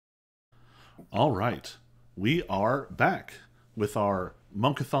All right. We are back with our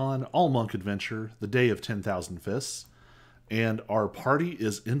Monkathon All Monk adventure, the Day of 10,000 Fists, and our party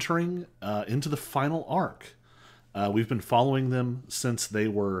is entering into the final arc. We've been following them since they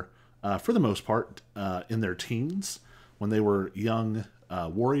were, for the most part, in their teens, when they were young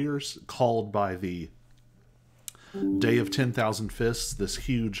warriors called by the Day of 10,000 Fists, this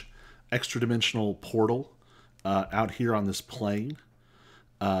huge extra dimensional portal out here on this plane.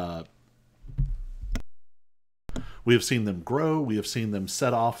 We have seen them grow. We have seen them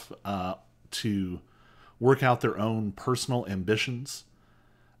set off to work out their own personal ambitions.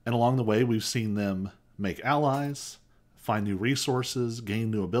 And along the way, we've seen them make allies, find new resources,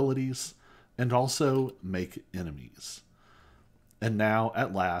 gain new abilities, and also make enemies. And now,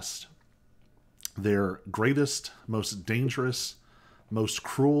 at last, their greatest, most dangerous, most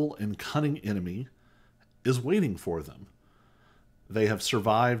cruel and cunning enemy is waiting for them. They have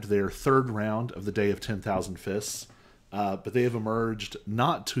survived their third round of the Day of 10,000 Fists, but they have emerged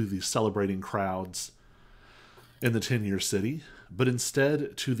not to the celebrating crowds in the 10-Year City, but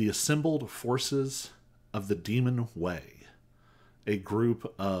instead to the assembled forces of the Demon Way, a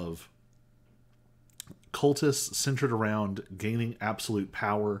group of cultists centered around gaining absolute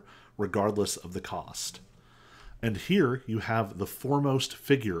power regardless of the cost. And here you have the foremost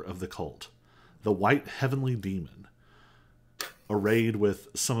figure of the cult, the White Heavenly Demon, arrayed with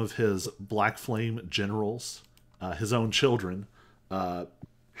some of his Black Flame generals, his own children.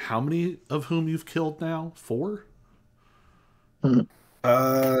 How many of whom you've killed now? 4?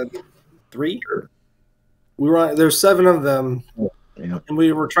 Uh, 3. There's 7 of them, Yeah. and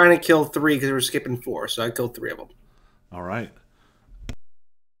we were trying to kill 3 because we were skipping 4, so I killed 3 of them. All right.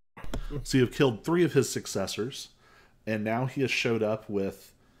 So you've killed 3 of his successors, and now he has showed up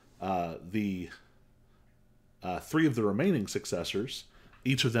with the 3 of the remaining successors,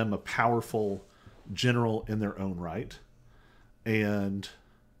 each of them a powerful general in their own right, and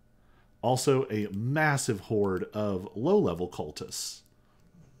also a massive horde of low-level cultists.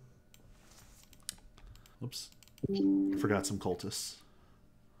 Oops. Forgot some cultists.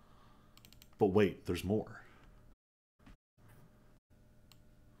 But wait, there's more.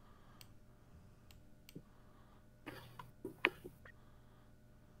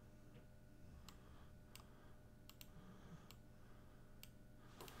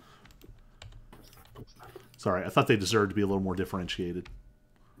 Sorry, I thought they deserved to be a little more differentiated.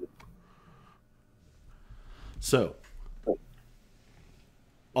 So,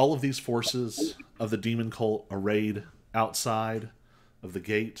 all of these forces of the demon cult arrayed outside of the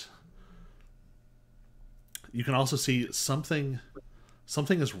gate. You can also see something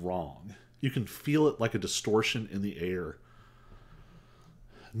is wrong. You can feel it like a distortion in the air.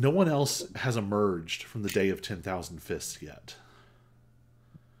 No one else has emerged from the Day of 10,000 Fists yet.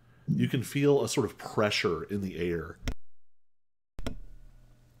 You can feel a sort of pressure in the air.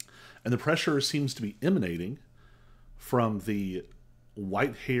 And the pressure seems to be emanating from the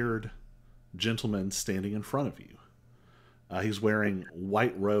white-haired gentleman standing in front of you. He's wearing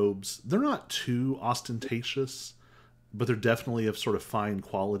white robes. They're not too ostentatious, but they're definitely of sort of fine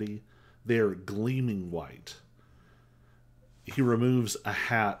quality. They're gleaming white. He removes a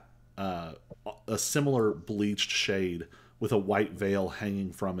hat, a similar bleached shade with a white veil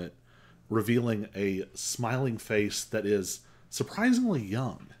hanging from it, revealing a smiling face that is surprisingly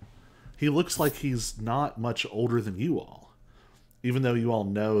young. He looks like he's not much older than you all, even though you all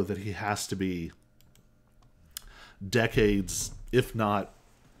know that he has to be decades, if not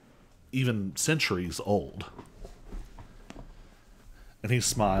even centuries old. And he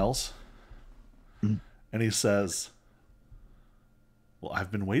smiles, and he says, "Well,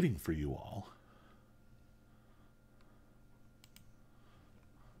 I've been waiting for you all.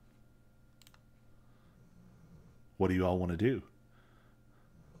 What do you all want to do?"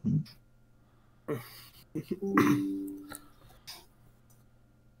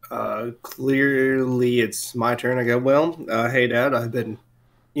 Clearly it's my turn. I go, well, hey, Dad, I've been,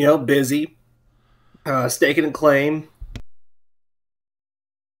 busy staking a claim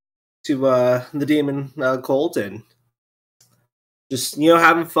to the demon cult and just,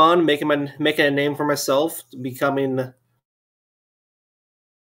 having fun, making a name for myself, becoming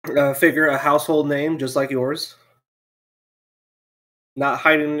a household name just like yours. Not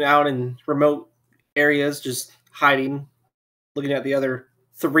hiding out in remote areas, just hiding, looking at the other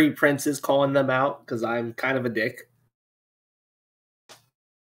 3 princes, calling them out because I'm kind of a dick.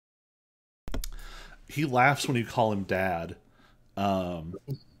 He laughs when you call him Dad. And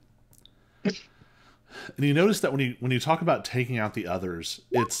you notice that when you talk about taking out the others,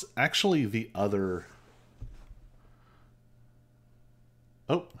 it's actually the other...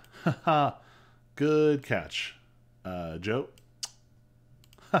 Oh, Good catch, Joe.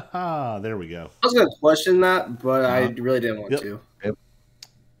 Haha, there we go. I was going to question that, but I really didn't want Yep. to. Yep.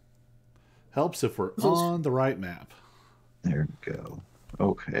 Helps if we're on the right map. There we go.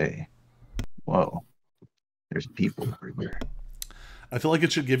 Okay. Whoa. There's people everywhere. I feel like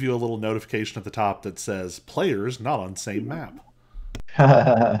it should give you a little notification at the top that says players not on same map.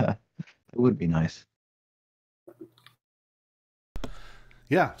 It would be nice.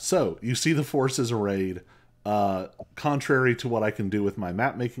 Yeah, so you see the forces arrayed. Contrary to what I can do with my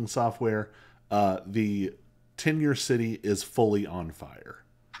map making software, the 10-year city is fully on fire.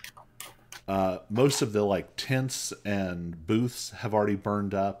 Most of the like tents and booths have already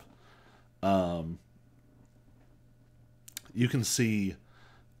burned up. You can see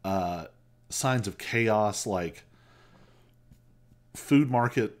signs of chaos, like food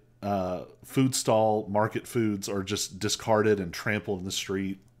stall market foods are just discarded and trampled in the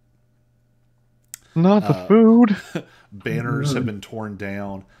street. Not the food. Banners have been torn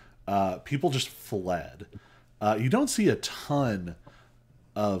down. People just fled. You don't see a ton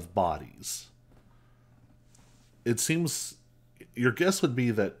of bodies. It seems your guess would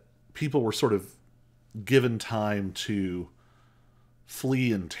be that people were sort of given time to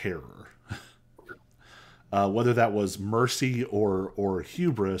flee in terror. Whether that was mercy or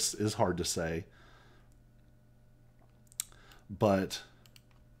hubris is hard to say. But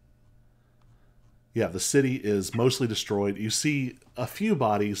yeah, the city is mostly destroyed. You see a few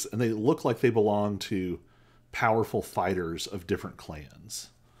bodies, and they look like they belong to powerful fighters of different clans.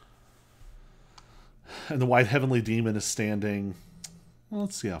 And the White Heavenly Demon is standing... Well,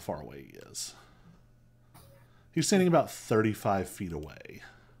 let's see how far away he is. He's standing about 35 feet away.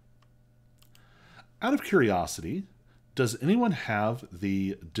 Out of curiosity, does anyone have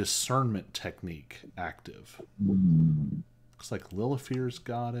the discernment technique active? Looks like Lilifear's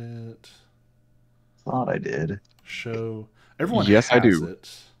got it. Thought I did. Show. Everyone Yes, has I do.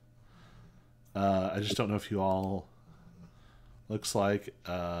 it. I just don't know if you all... Looks like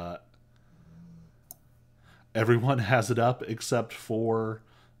everyone has it up except for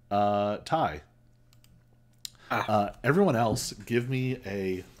Ty. Everyone else, give me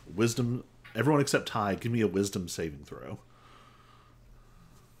a wisdom... Everyone except Ty, give me a wisdom saving throw.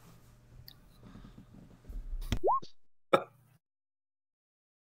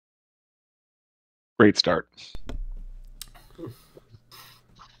 Great start.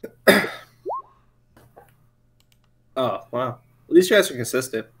 Oh, wow. At least you guys are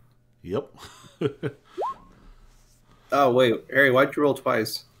consistent. Yep. Oh, wait. Harry, why'd you roll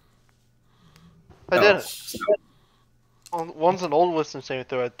twice? I Oh. didn't. One's an old wisdom saving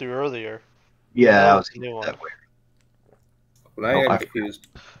throw I threw earlier. Yeah, That I was was a new one. that way. Now Oh, I'm I- confused.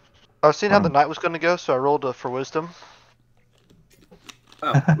 I was seeing how the night was going to go, so I rolled for wisdom.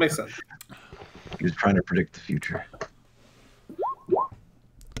 Oh, makes sense. He was trying to predict the future.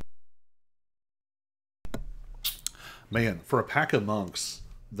 Man, for a pack of monks,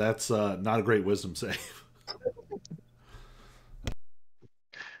 that's not a great wisdom save.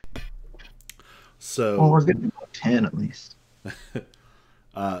 So, Well, we're getting about 10 at least.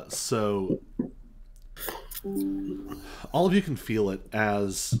 so all of you can feel it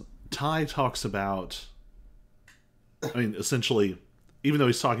as Ty talks about. I mean, essentially, even though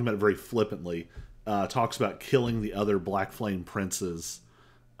he's talking about it very flippantly, talks about killing the other Black Flame princes.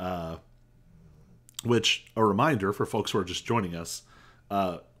 Which, a reminder for folks who are just joining us,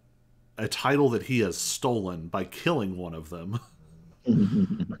 a title that he has stolen by killing one of them.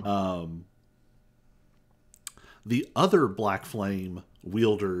 The other Black Flame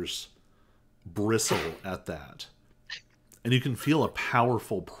wielders bristle at that. And you can feel a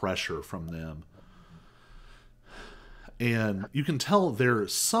powerful pressure from them. And you can tell they're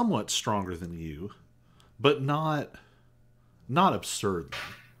somewhat stronger than you, but not absurdly.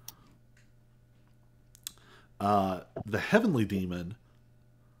 The Heavenly Demon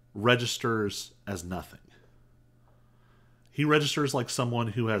registers as nothing. He registers like someone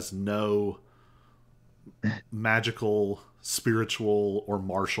who has no magical, spiritual, or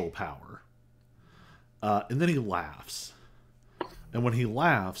martial power. And then he laughs. And when he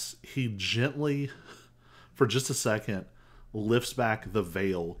laughs, he gently, for just a second, lifts back the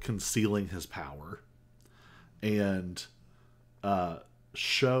veil concealing his power. And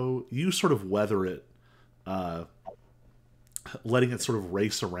you sort of weather it, letting it sort of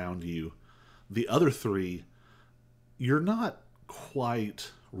race around you. The other three, you're not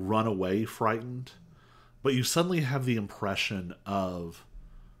quite runaway frightened, but you suddenly have the impression of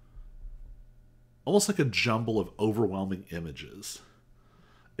almost like a jumble of overwhelming images.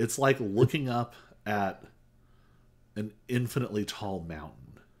 It's like looking up at an infinitely tall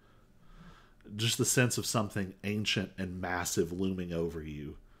mountain. just the sense of something ancient and massive looming over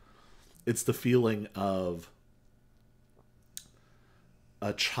you. It's the feeling of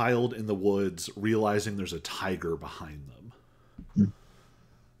a child in the woods realizing there's a tiger behind them.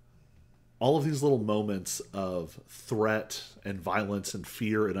 All of these little moments of threat and violence and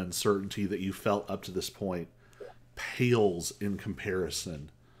fear and uncertainty that you felt up to this point pales in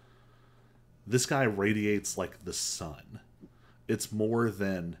comparison. This guy radiates like the sun. It's more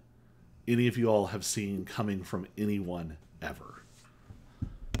than any of you all have seen coming from anyone ever.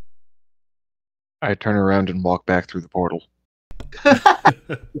 I turn around and walk back through the portal.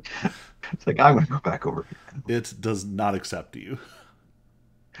 It's like, I'm going to go back over here. It does not accept you.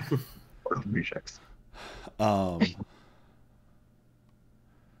 Portal rejects. And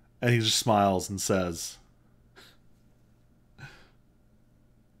he just smiles and says,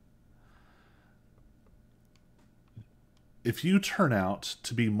 if you turn out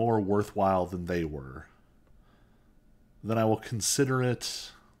to be more worthwhile than they were, then I will consider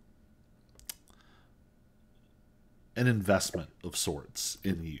it an investment of sorts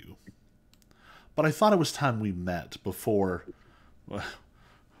in you. But I thought it was time we met before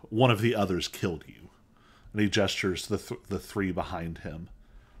one of the others killed you. And he gestures to the three behind him.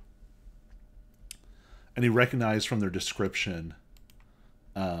 And he recognized from their description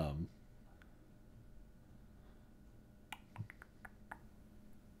there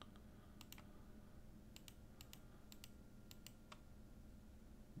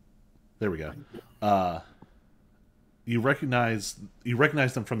we go. You recognize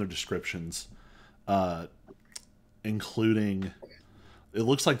them from their descriptions, including, it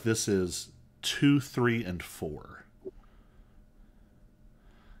looks like this is 2, 3, and 4.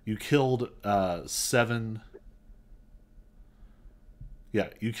 You killed 7. Yeah,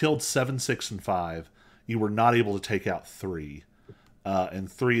 you killed 7, 6, and 5. You were not able to take out 3,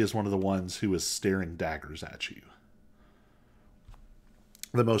 and 3 is one of the ones who is staring daggers at you.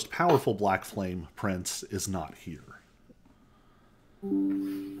 The most powerful Black Flame Prince is not here.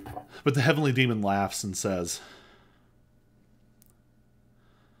 But the Heavenly Demon laughs and says,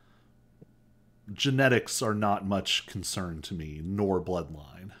 genetics are not much concern to me, nor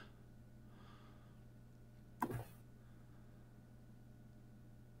bloodline.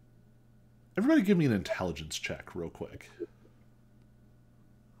 Everybody give me an intelligence check real quick.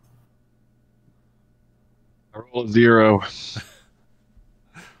 I roll a 0.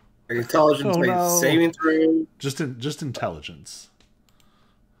 Intelligence Oh, based no. saving throw. Just intelligence.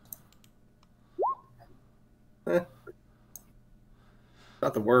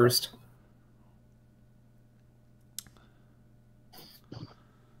 Not the worst.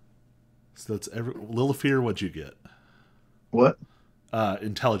 So that's Lilifear, what'd you get? What?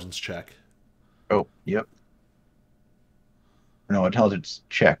 Intelligence check. Oh, yep. No, intelligence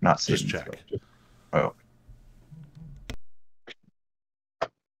check, not Just saving check. throw. Oh.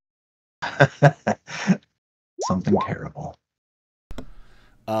 Something terrible.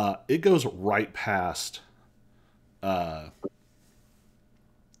 It goes right past.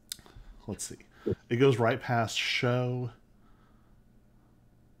 Let's see. It goes right past show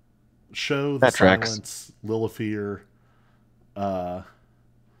the That tracks. silence, Lilifear,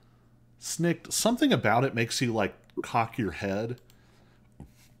 Snicked. Something about it makes you like cock your head.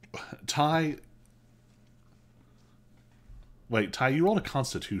 Ty, you rolled a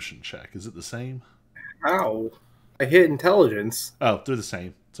Constitution check. Is it the same? How? I hit intelligence. Oh, they're the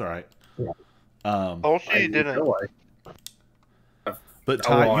same. It's all right. Oh, she didn't. know But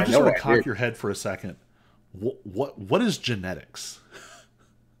Ty, well, you I just know sort I of cock did. your head for a second. What is genetics?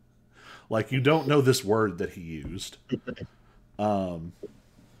 Like, you don't know this word that he used.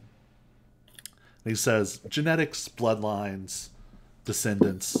 He says genetics, bloodlines,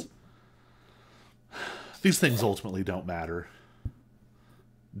 descendants. These things ultimately don't matter.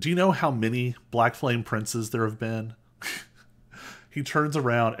 Do you know how many Black Flame Princes there have been? He turns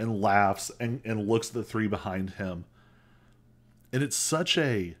around and laughs and looks at the three behind him. And it's such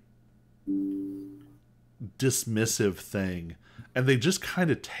a dismissive thing. And they just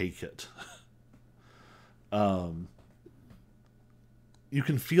kind of take it. You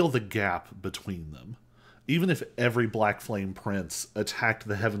can feel the gap between them. Even if every Black Flame Prince attacked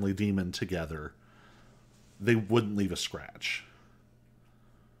the Heavenly Demon together, they wouldn't leave a scratch.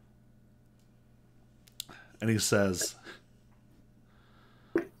 And he says,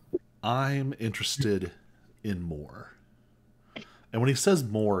 I'm interested in more. And when he says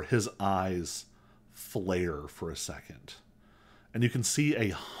more, his eyes flare for a second. And you can see a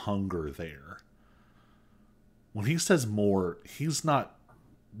hunger there. When he says more, he's not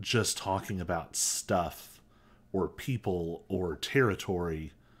just talking about stuff or people or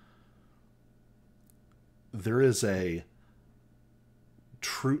territory. there is a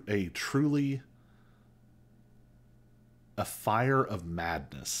truly a fire of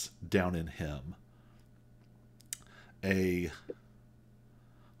madness down in him, a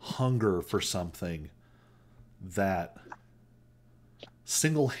hunger for something that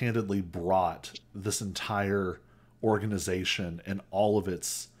single-handedly brought this entire organization and all of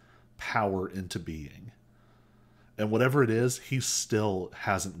its power into being. And whatever it is, he still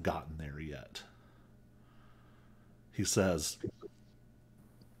hasn't gotten there yet. He says,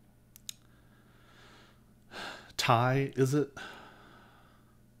 Ty, is it?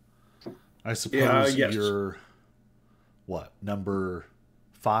 I suppose yes. you're, what, number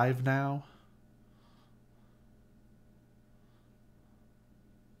 5 now?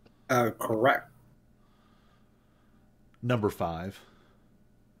 Correct. Number 5.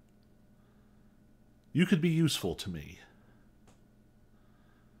 You could be useful to me.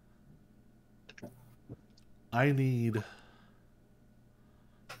 I need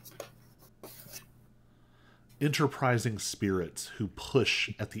enterprising spirits who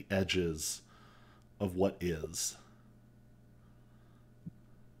push at the edges of what is.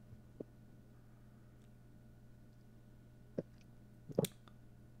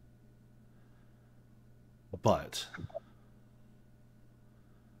 But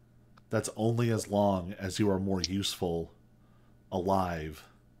that's only as long as you are more useful alive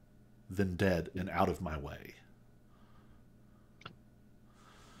than dead and out of my way.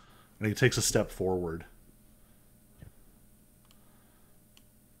 And he takes a step forward.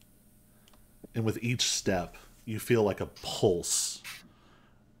 And with each step, you feel like a pulse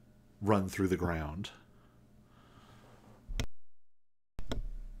run through the ground.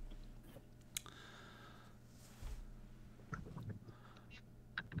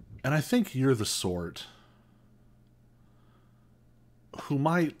 And I think you're the sort who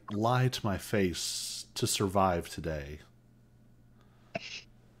might lie to my face to survive today.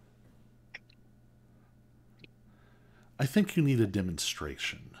 I think you need a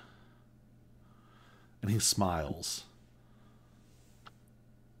demonstration. And he smiles.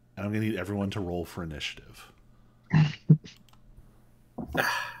 And I'm going to need everyone to roll for initiative.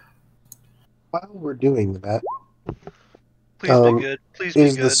 While we're doing that, Please be good. Please be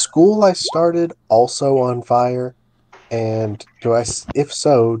is good. the school I started also on fire? And if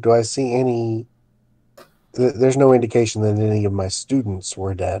so, do I see any? There's no indication that any of my students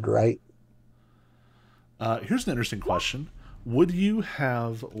were dead, right? Here's an interesting question. Would you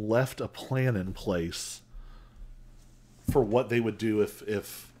have left a plan in place for what they would do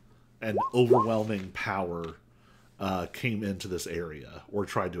if an overwhelming power came into this area or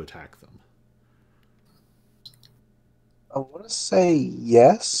tried to attack them? I want to say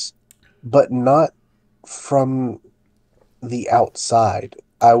yes, but not from the outside.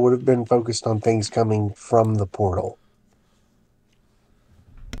 I would have been focused on things coming from the portal.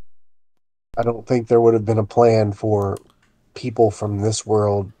 I don't think there would have been a plan for people from this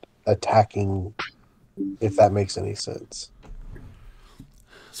world attacking, if that makes any sense.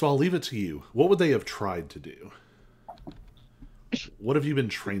 So I'll leave it to you. What would they have tried to do? What have you been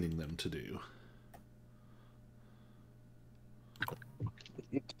training them to do?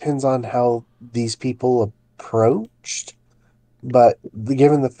 It depends on how these people approached, but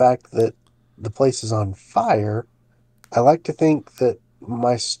given the fact that the place is on fire, I like to think that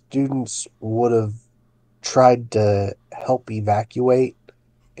my students would have tried to help evacuate,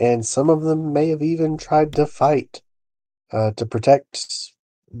 and some of them may have even tried to fight to protect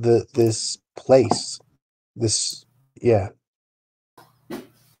this place. Yeah.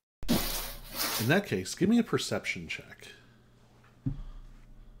 In that case, give me a perception check.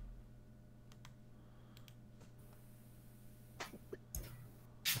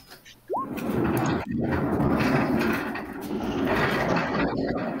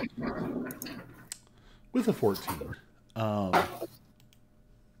 With a 14,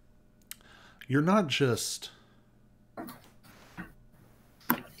 you're not just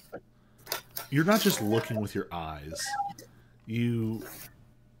looking with your eyes. You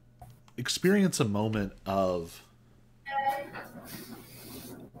experience a moment of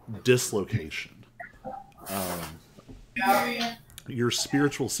dislocation. Your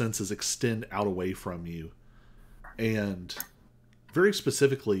spiritual senses extend out away from you, and very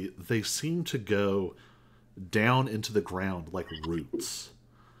specifically, they seem to go down into the ground like roots,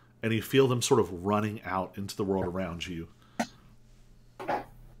 and you feel them sort of running out into the world around you.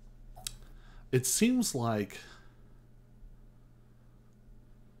 It seems like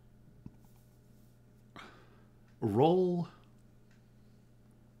roll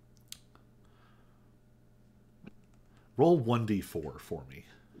 1d4 for me.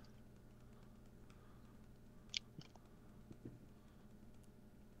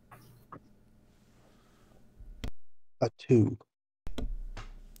 A 2.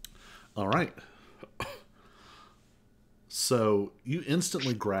 All right. So you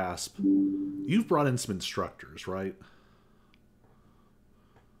instantly grasp. You've brought in some instructors, right?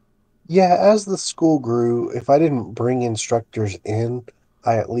 Yeah, as the school grew, if I didn't bring instructors in,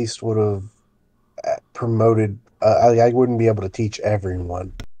 I at least would have promoted. I wouldn't be able to teach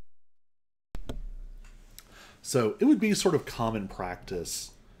everyone. So it would be sort of common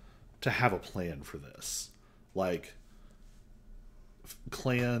practice to have a plan for this. Like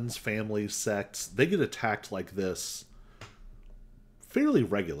clans, families, sects, they get attacked like this fairly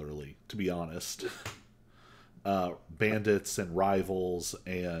regularly, to be honest. Bandits and rivals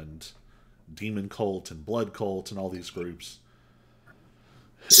and demon cult and blood cult and all these groups.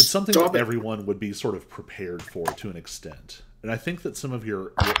 It's something that everyone would be sort of prepared for to an extent. And I think that some of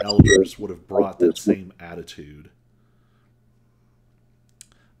your elders would have brought that same attitude.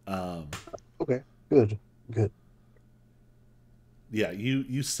 Okay, good. Yeah,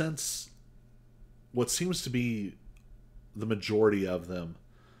 you sense what seems to be the majority of them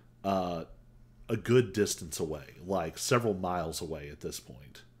a good distance away, like several miles away at this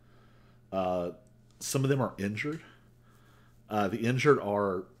point. Some of them are injured. The injured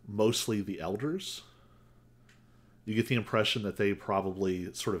are mostly the elders. You get the impression that they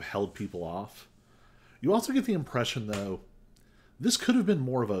probably sort of held people off. You also get the impression, though, this could have been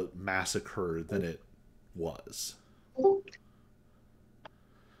more of a massacre than it was.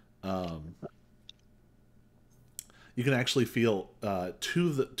 You can actually feel two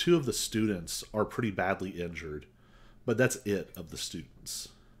of the students are pretty badly injured, but that's it of the students.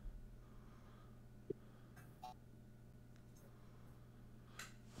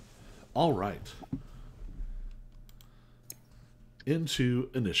 All right. Into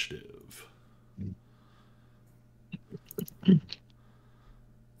initiative.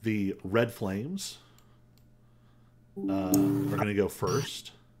 The Red Flames are going to go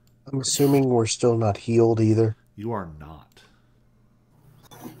first. I'm assuming we're still not healed either. You are not.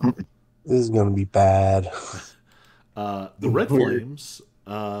 This is going to be bad. The Red Flames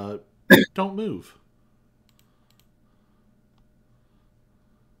don't move.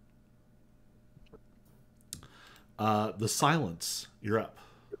 The Silence, you're up.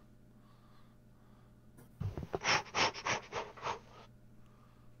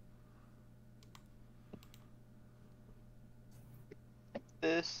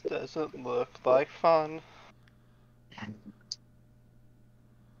 This doesn't look like fun.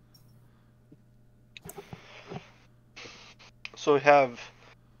 So we have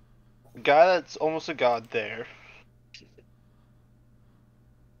a guy that's almost a god there.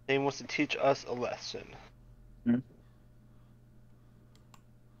 He wants to teach us a lesson.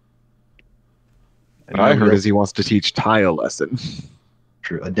 What I heard is he wants to teach Ty a lesson.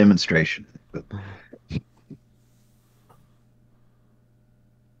 True, a demonstration. But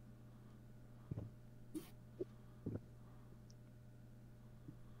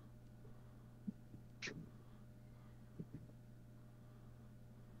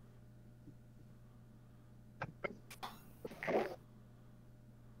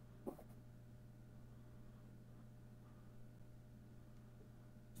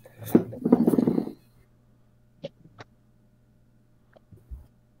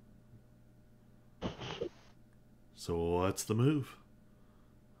So what's the move?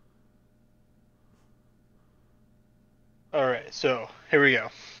 Alright, so here we go.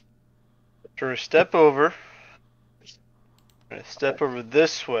 So we're gonna step over. We're gonna step over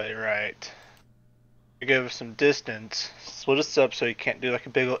this way, right? We give us some distance. Split us up so you can't do like a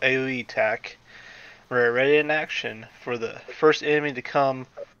big old AoE attack. We're ready in action. For the first enemy to come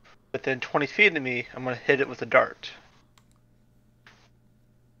within 20 feet of me, I'm gonna hit it with a dart.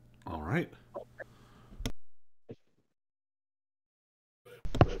 All right.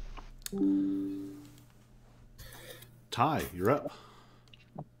 Ty, you're up.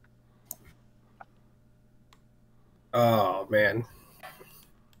 Oh man.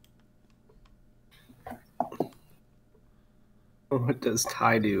 What does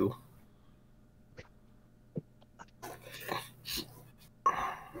Ty do?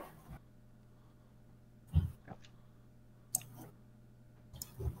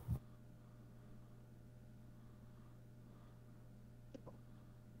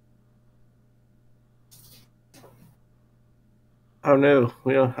 Oh no,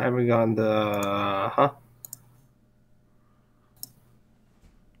 we haven't gone the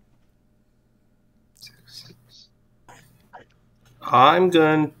I'm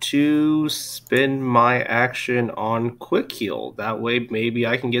going to spend my action on quick heal. That way maybe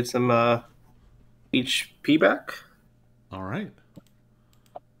I can get some HP back. All right.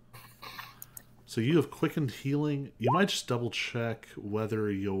 So you have quickened healing. You might just double check whether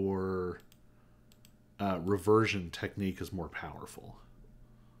your reversion technique is more powerful.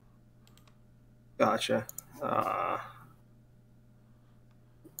 Gotcha. Oh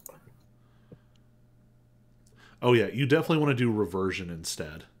yeah, you definitely want to do reversion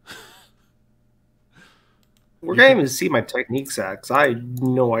instead. Where can I even see my techniques at? Because I have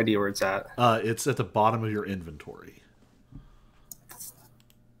no idea where it's at. It's at the bottom of your inventory.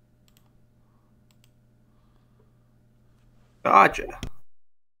 Gotcha.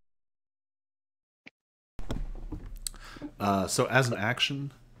 So as an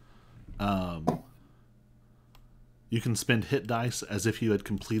action, you can spend hit dice as if you had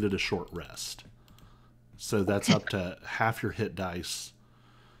completed a short rest. So that's up to half your hit dice.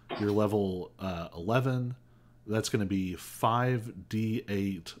 Your level 11, that's going to be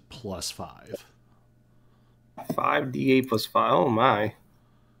 5d8 plus 5. 5d8 plus 5. Oh my.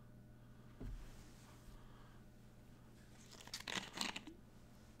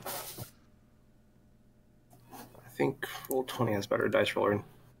 I think roll 20 has better dice roller.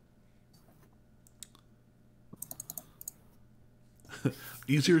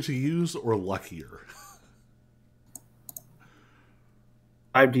 Easier to use or luckier?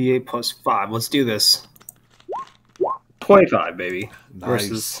 5d8 plus 5. Let's do this. 25, baby. Nice.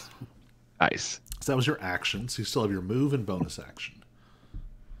 Versus. Nice. So that was your action. So you still have your move and bonus action.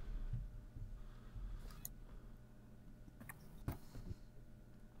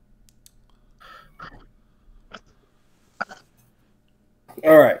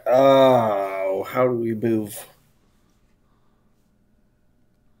 All right. How do we move?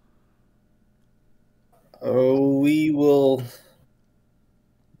 Oh, we will.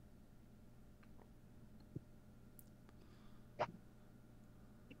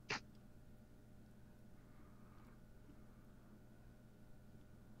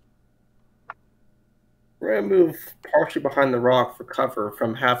 We're going to move partially behind the rock for cover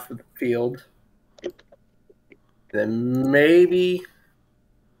from half of the field. Then maybe.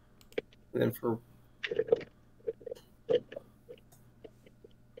 And then for.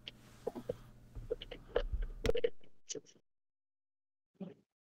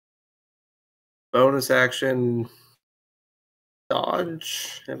 Bonus action.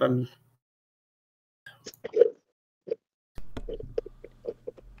 Dodge. If I'm.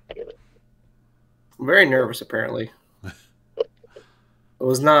 I'm very nervous, apparently.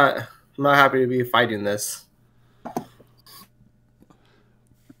 I'm not happy to be fighting this.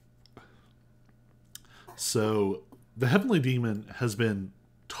 So the Heavenly Demon has been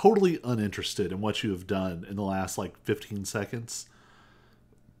totally uninterested in what you have done in the last 15 seconds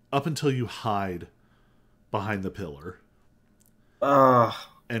up until you hide behind the pillar.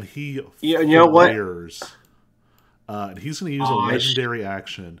 And he you know what? And he's going to use a legendary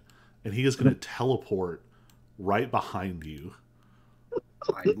action, and he is going to teleport right behind you.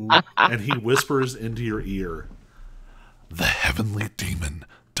 And he whispers into your ear, "The Heavenly Demon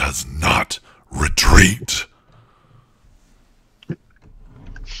does not retreat."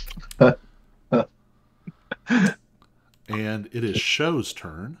 And it is Show's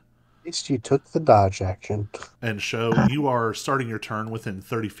turn. At least you took the dodge action. And Show, you are starting your turn within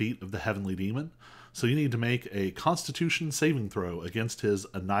 30 feet of the Heavenly Demon, so you need to make a Constitution saving throw against his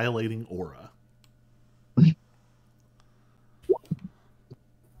annihilating aura.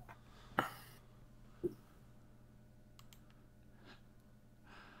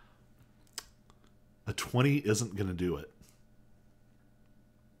 A 20 isn't going to do it.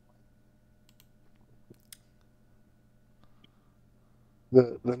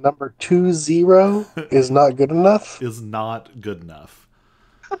 The number 20 is not good enough? Is not good enough.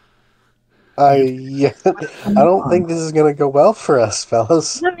 I don't think this is going to go well for us,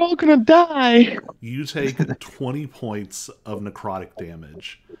 fellas. We're all gonna die. You take 20 points of necrotic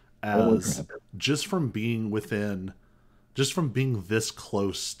damage as just from being this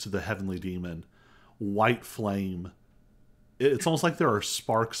close to the Heavenly Demon, white flame, it's almost like there are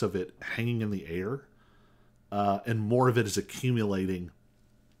sparks of it hanging in the air, and more of it is accumulating.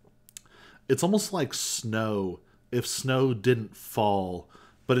 It's almost like snow, if snow didn't fall,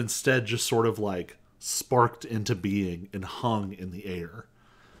 but instead just sort of sparked into being and hung in the air.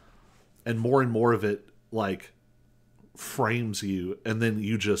 And more of it frames you, and then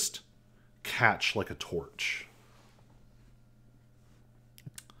you just catch like a torch.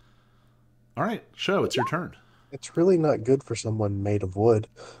 All right, Show, it's your turn. It's really not good for someone made of wood.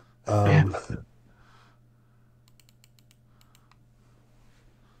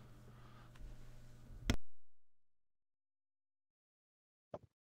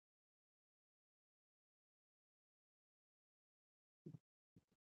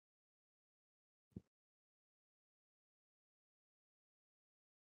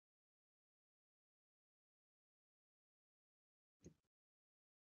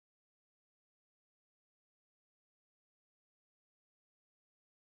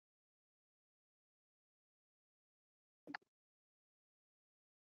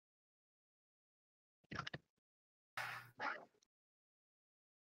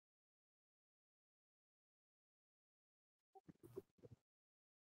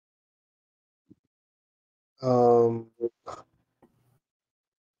 Um,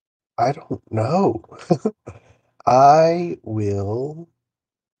 I don't know. I will.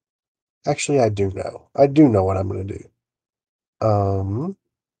 Actually, I do know. I do know what I'm going to do. Um,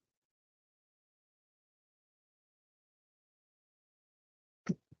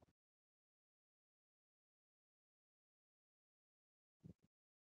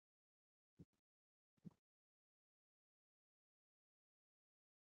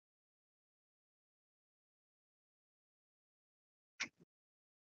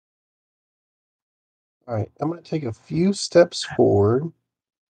 all right, I'm going to take a few steps forward.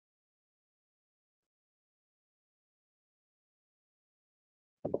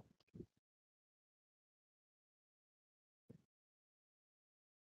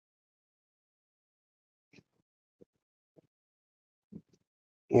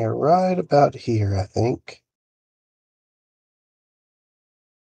 Yeah, right about here, I think.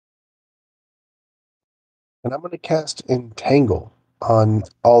 And I'm going to cast Entangle on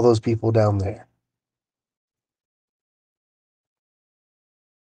all those people down there.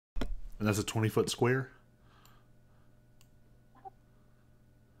 And that's a 20-foot square?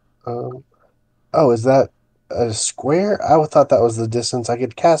 Oh, is that a square? I thought that was the distance I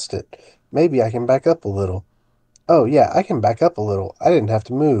could cast it. Maybe I can back up a little. Oh, yeah, I can back up a little. I didn't have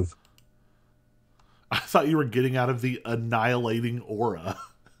to move. I thought you were getting out of the annihilating aura.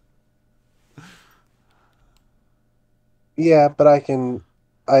 Yeah, but I can.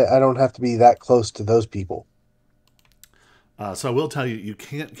 I don't have to be that close to those people. So I will tell you, you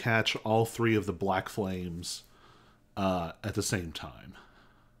can't catch all three of the black flames at the same time.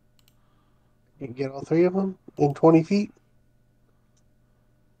 You can get all three of them in 20 feet?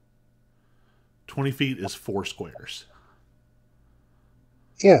 20 feet is 4 squares.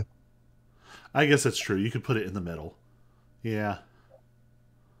 Yeah. I guess that's true. You could put it in the middle. Yeah.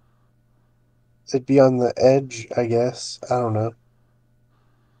 It'd be on the edge, I guess. I don't know.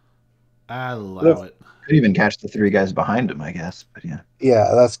 I But allow it. Could even catch the 3 guys behind him, I guess. But yeah.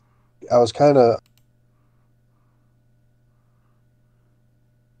 yeah, I was kind of.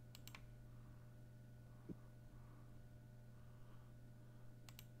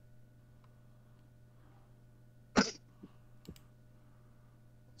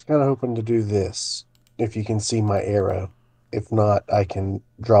 Kind of hoping to do this, if you can see my arrow. If not, I can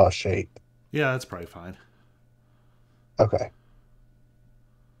draw a shape. Yeah, that's probably fine. Okay.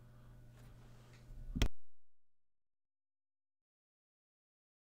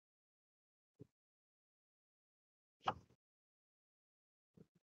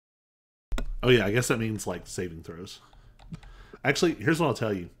 Oh yeah, I guess that means like saving throws. Actually, here's what I'll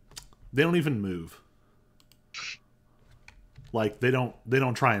tell you. They don't even move. Like they don't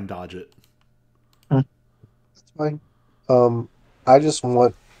try and dodge it. That's fine. I just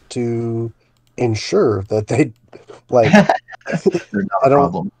want to ensure that they like They're not I a don't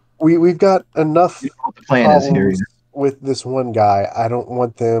problem. we've got enough You know what the plan is here. problems You're with this one guy. I don't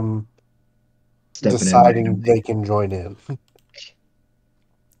want them stepping in deciding randomly. they can join in.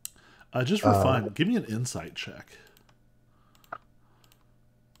 Just for fun, give me an insight check.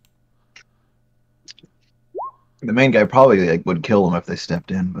 The main guy probably like would kill them if they stepped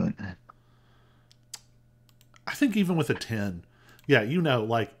in, but I think even with a 10, yeah, you know,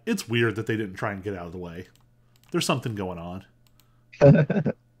 like it's weird that they didn't try and get out of the way. There's something going on.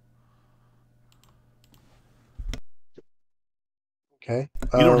 Okay.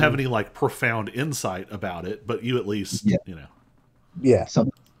 You don't have any like profound insight about it, but you at least, Yeah. you know. Yeah.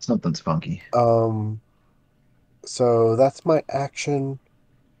 Something's funky. So that's my action.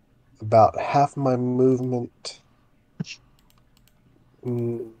 About half my movement.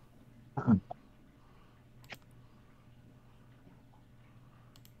 Mm,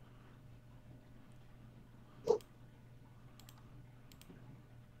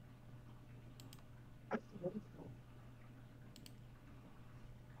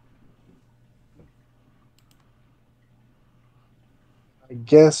 I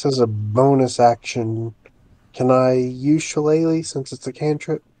guess as a bonus action, can I use Shillelagh since it's a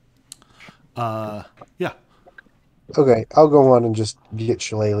cantrip? Yeah. Okay, I'll go on and just get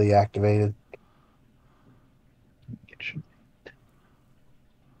Shillelagh activated.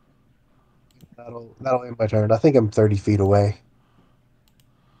 That'll end my turn. I think I'm 30 feet away.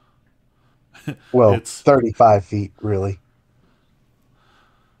 Well, It's 35 feet, really.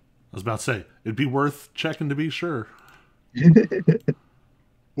 I was about to say, it'd be worth checking to be sure.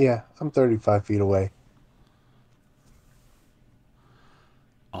 Yeah, I'm 35 feet away.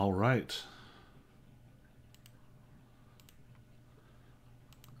 All right.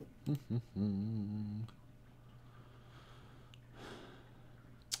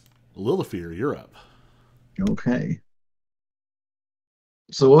 Lilifear, you're up. Okay.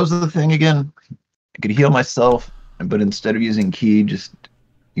 So what was the thing again? I could heal myself, but instead of using key, just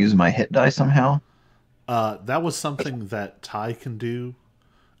use my hit die somehow? That was something that Ty can do.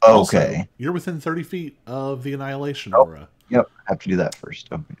 Also, Okay. you're within 30 feet of the annihilation Oh. aura. Yep, I have to do that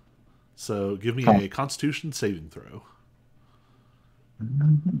first. Okay. So give me Huh. a Constitution saving throw.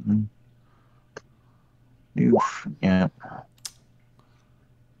 Oof. Yeah.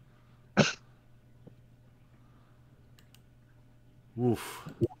 Oof.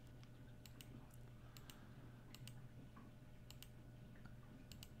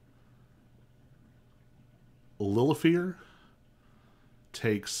 Lilifear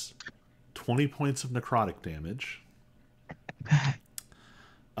takes 20 points of necrotic damage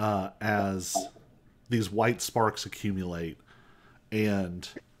as these white sparks accumulate and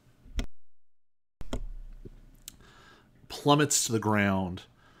plummets to the ground.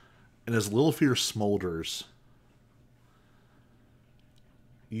 And as Lilifear smolders,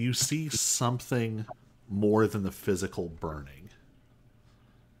 you see something more than the physical burning.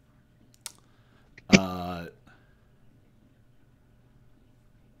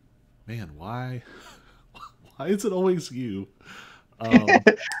 Man, why is it always you? I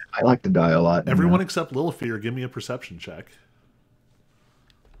like to die a lot. Everyone except Lilifear, give me a perception check.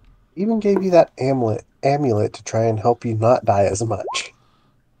 Even gave you that amulet to try and help you not die as much.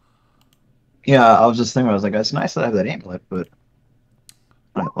 Yeah, I was just thinking, I was like, it's nice that I have that amulet, but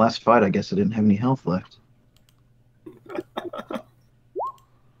last fight, I guess I didn't have any health left.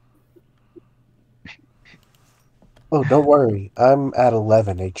 Oh, don't worry. I'm at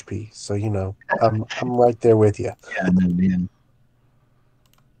 11 HP, so I'm right there with you. Yeah, and then man.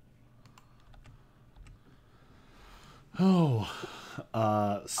 Oh,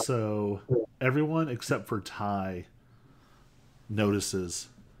 so everyone except for Ty notices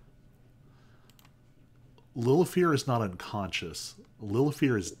Lilifear is not unconscious.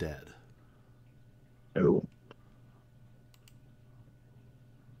 Lilifear is dead. Oh.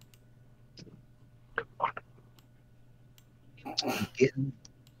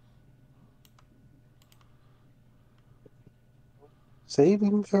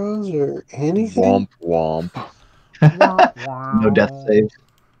 Saving throws or anything? Womp womp. No death save.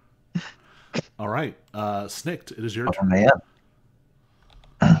 All right, Snicked, it is your Oh turn. man.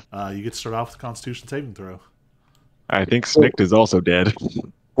 You get to start off with a Constitution saving throw. I think Snicked is also dead.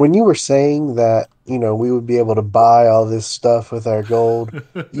 When you were saying that, we would be able to buy all this stuff with our gold,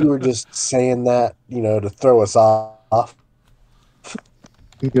 you were just saying that, to throw us off.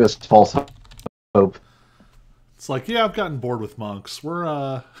 Give us false hope. It's like, yeah, I've gotten bored with monks.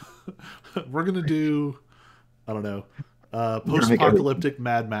 We're we're gonna do, I don't know, post-apocalyptic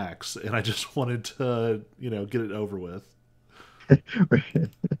Mad Max, and I just wanted to, get it over with.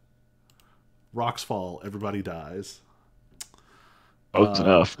 Rocks fall, everybody dies. Close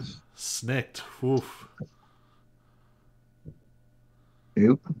enough. Snicked. Oof.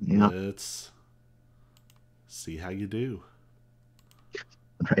 Oop. Yeah. Let's see how you do.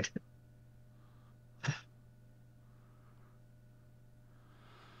 Right.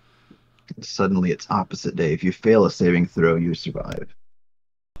 Suddenly it's opposite day. If you fail a saving throw, you survive.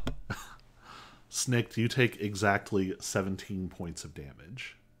 Snicked, you take exactly 17 points of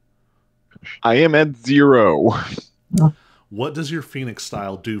damage. I am at 0. What does your Phoenix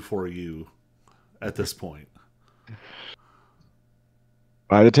style do for you at this point?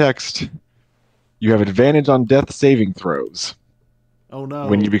 By the text, you have advantage on death saving throws. Oh no.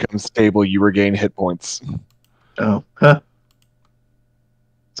 When you become stable, you regain hit points. Oh. Huh.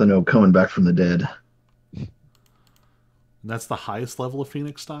 So no coming back from the dead. And that's the highest level of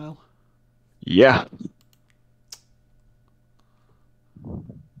Phoenix style? Yeah.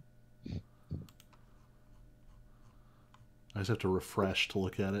 I just have to refresh to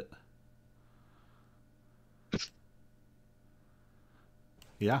look at it.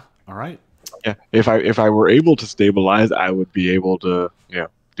 Yeah, all right. Yeah. If I were able to stabilize, I would be able to,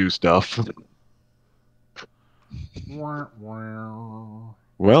 do stuff.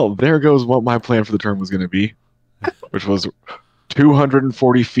 Well, there goes what my plan for the turn was going to be, which was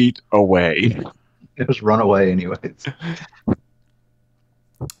 240 feet away. Just run away anyways.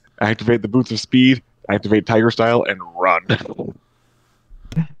 Activate the Boots of Speed, activate Tiger Style, and run.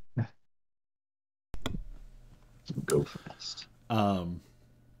 Go fast.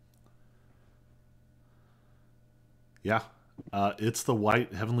 Yeah. It's the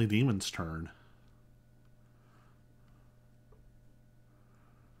White Heavenly Demon's turn.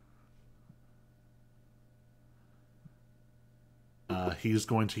 He's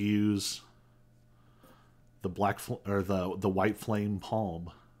going to use the the white flame palm.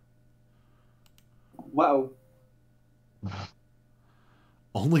 Wow.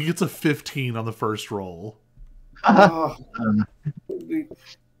 Only gets a 15 on the first roll. Oh, Um,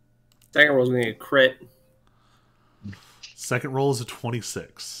 second roll's gonna be a crit. Second roll is a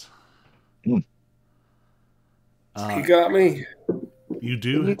 26. Mm. He got me. You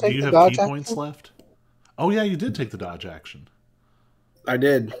Didn't you do take you the have dodge key points action? left? Oh yeah, you did take the dodge action. I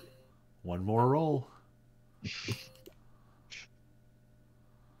did. One more roll.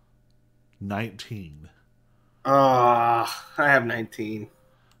 19. I have 19.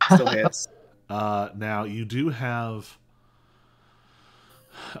 Still hits. Now you do have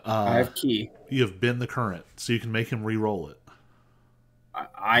I have key. you have been the current, so you can make him re-roll it.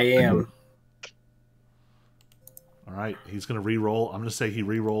 I am. All right, he's going to re-roll. I'm going to say he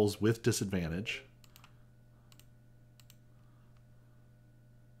re-rolls with disadvantage.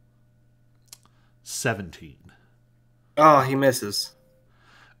 $17. Oh, he misses.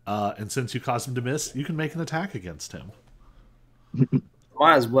 And since you caused him to miss, you can make an attack against him.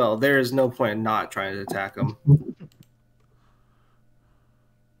 Might as well. There is no point in not trying to attack him.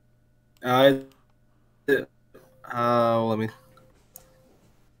 Let me.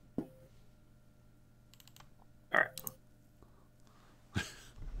 All right.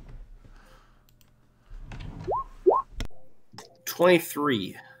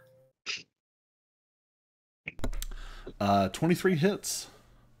 23. 23 hits.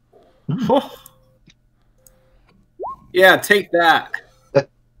 Yeah, take that.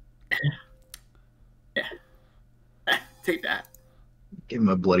 Yeah. Take that. Give him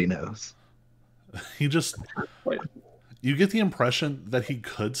a bloody nose. He just... Wait. You get the impression that he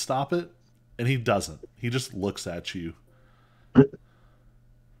could stop it, and he doesn't. He just looks at you.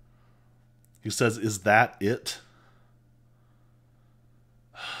 He says, "Is that it?"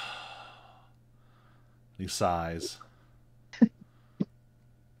 He sighs.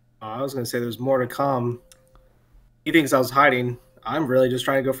 I was going to say there's more to come. He thinks I was hiding. I'm really just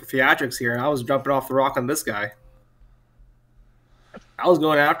trying to go for theatrics here, and I was jumping off the rock on this guy. I was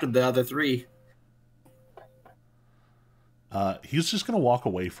going after the other three. He's just going to walk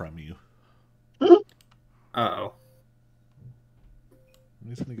away from you. Uh-oh.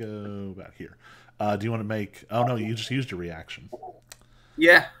 He's going to go back here. Do you want to make... Oh, no, you just used your reaction.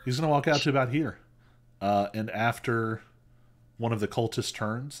 Yeah. He's going to walk out to about here. And after one of the cultists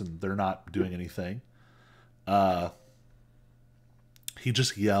turns, and they're not doing anything, he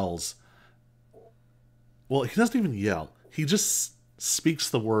just yells. Well, he doesn't even yell. He just speaks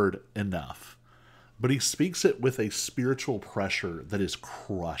the word enough. But he speaks it with a spiritual pressure that is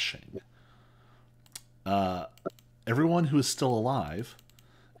crushing. Everyone who is still alive,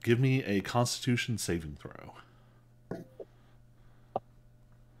 give me a Constitution saving throw.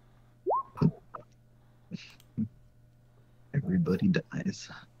 Everybody dies.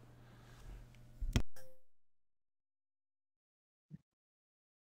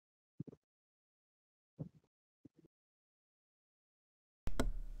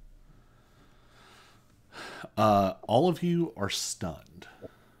 All of you are stunned.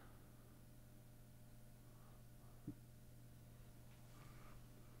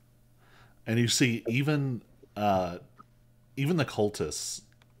 And you see even the cultists.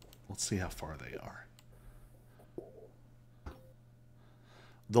 Let's see how far they are.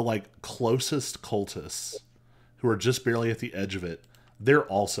 The closest cultists, who are just barely at the edge of it, they're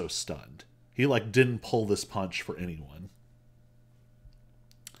also stunned. He didn't pull this punch for anyone.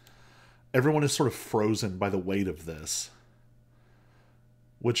 Everyone is sort of frozen by the weight of this,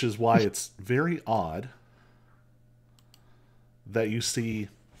 which is why it's very odd that you see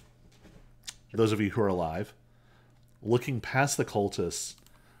those of you who are alive looking past the cultists.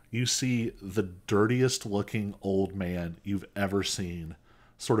 You see the dirtiest looking old man you've ever seen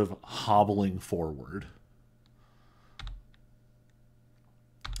sort of hobbling forward.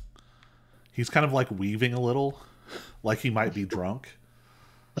 He's kind of weaving a little, like he might be drunk.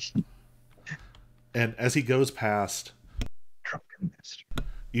 And as he goes past,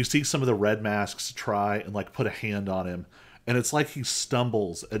 you see some of the red masks try and put a hand on him, and it's like he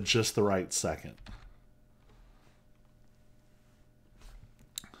stumbles at just the right second.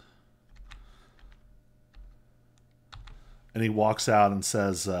 And he walks out and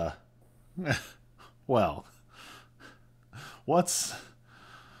says, well,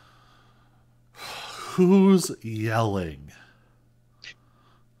 who's yelling?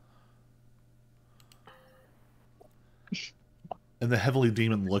 And the heavily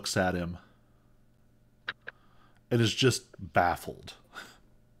demon looks at him and is just baffled.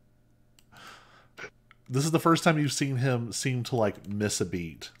 This is the first time you've seen him seem to miss a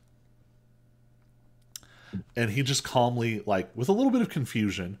beat. And he just calmly, with a little bit of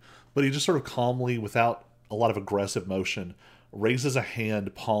confusion, But he just sort of calmly, without a lot of aggressive motion, raises a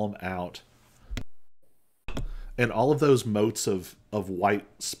hand, palm out, and all of those motes of white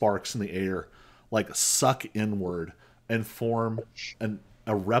sparks in the air like suck inward and form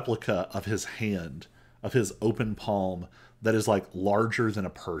a replica of his hand, of his open palm that is like larger than a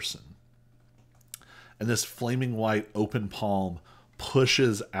person. And this flaming white open palm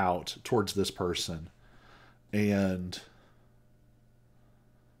pushes out towards this person, and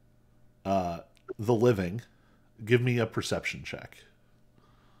the living, give me a perception check.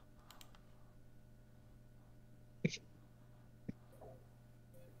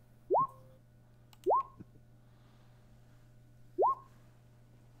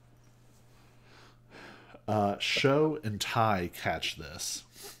 Show and Ty catch this.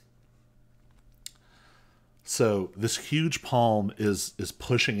 So this huge palm is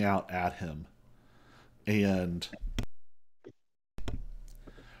pushing out at him, and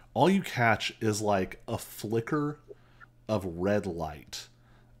all you catch is like a flicker of red light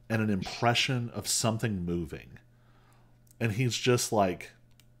and an impression of something moving. And he's just like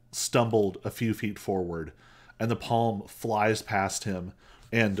stumbled a few feet forward, and the palm flies past him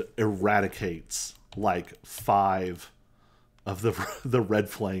and eradicates like 5 of the red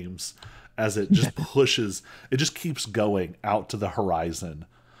flames as it just pushes. It just keeps going out to the horizon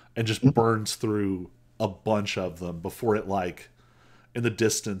and just burns through a bunch of them before it, like, in the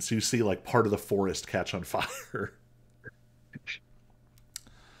distance you see like part of the forest catch on fire.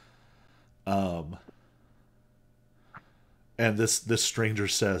 And this stranger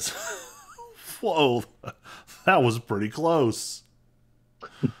says, "Whoa, that was pretty close.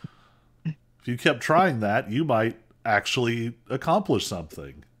 If you kept trying that, you might actually accomplish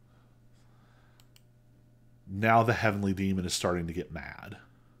something." Now the heavenly demon is starting to get mad.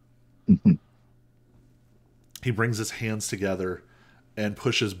 He brings his hands together and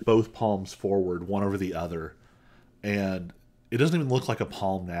pushes both palms forward, one over the other. And it doesn't even look like a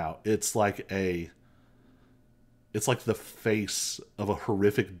palm now. It's like the face of a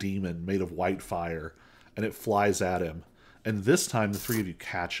horrific demon made of white fire, and it flies at him. And this time the three of you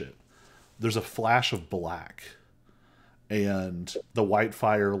catch it. There's a flash of black, and the white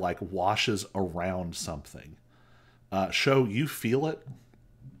fire like washes around something. Show, you feel it.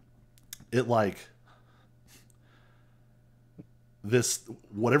 It like this,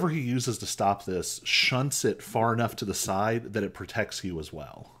 whatever he uses to stop this, shunts it far enough to the side that it protects you as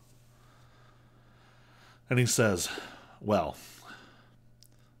well. And he says, "Well,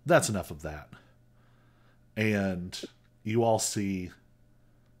 that's enough of that." And you all see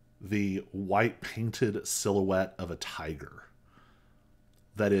the white painted silhouette of a tiger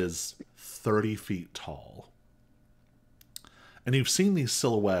that is 30 feet tall. And you've seen these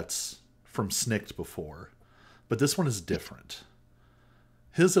silhouettes from Snikt before, but this one is different.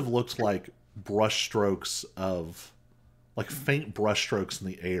 His have looked like brushstrokes of, like faint brushstrokes in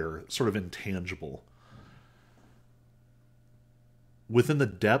the air, sort of intangible. Within the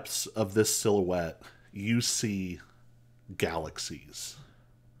depths of this silhouette, you see galaxies.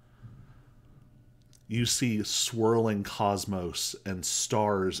 You see swirling cosmos and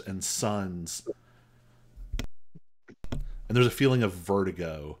stars and suns. And there's a feeling of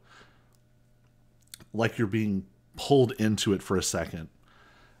vertigo, like you're being pulled into it for a second.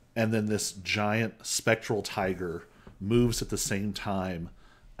 And then this giant spectral tiger moves at the same time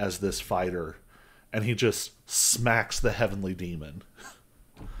as this fighter, and he just smacks the heavenly demon.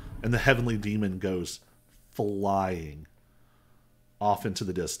 And the heavenly demon goes flying off into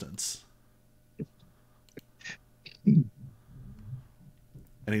the distance. And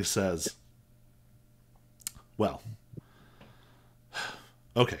he says, "Well,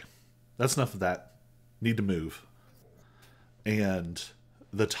 okay, that's enough of that. Need to move." And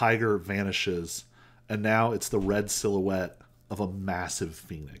the tiger vanishes, and now it's the red silhouette of a massive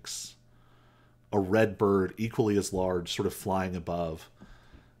phoenix. A red bird, equally as large, sort of flying above.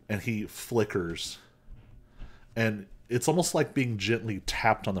 And he flickers. And it's almost like being gently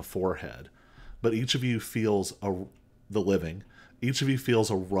tapped on the forehead. But each of you feels the living. Each of you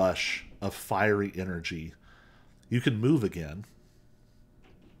feels a rush of fiery energy. You can move again.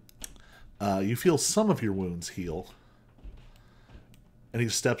 You feel some of your wounds heal. And he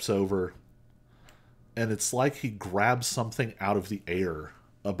steps over, and it's like he grabs something out of the air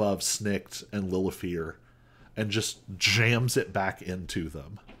above Snikt and Lilifir and just jams it back into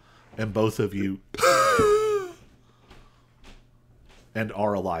them. And both of you and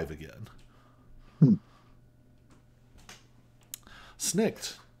are alive again.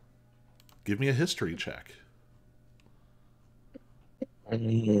 Snikt, give me a history check.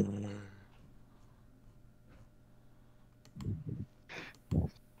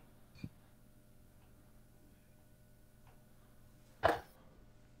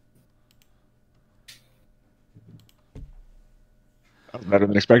 Better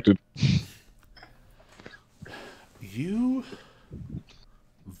than expected. You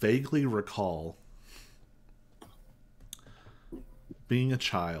vaguely recall being a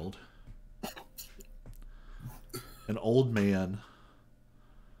child, an old man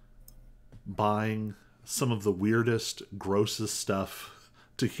buying some of the weirdest, grossest stuff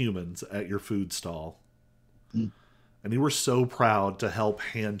to humans at your food stall. Mm. And you were so proud to help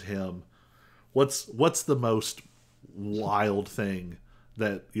hand him what's the most wild thing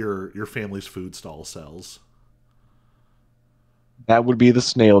that your family's food stall sells. That would be the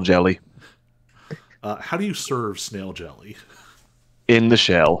snail jelly How do you serve snail jelly? in the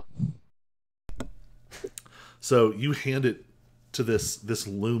shell. So you hand it to this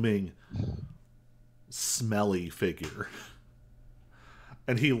looming, smelly figure.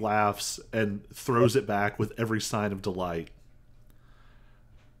 And he laughs and throws it back with every sign of delight.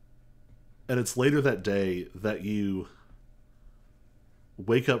 And it's later that day that you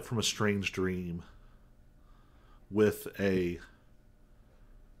wake up from a strange dream with a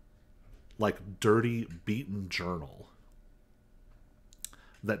dirty, beaten journal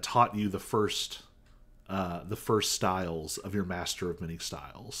that taught you the first styles of your master of many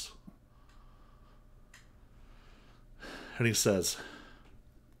styles. And he says,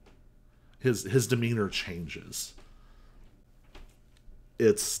 his demeanor changes.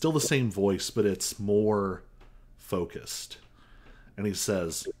 It's still the same voice, but it's more focused. And he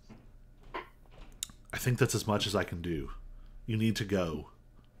says, I think that's as much as I can do. You need to go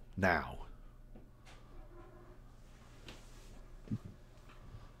now.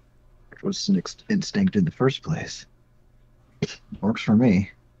 It was an instinct in the first place. Works for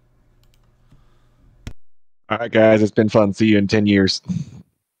me. All right, guys, it's been fun. See you in 10 years.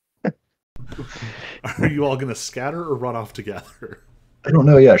 Are you all going to scatter or run off together? I don't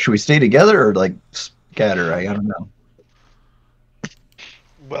know. Yeah, should we stay together or like scatter? I don't know.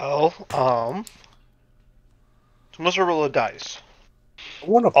 Well, so let's roll a dice. I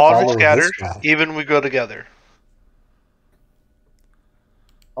want to All we follow scatter, this guy. even we go together.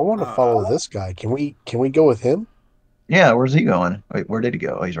 I want to follow this guy. Can we go with him? Yeah, where's he going? Wait, where did he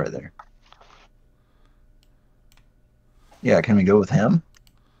go? Oh, he's right there. Yeah, can we go with him?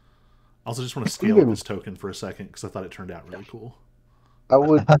 I also just want to scale up his token for a second because I thought it turned out really cool. I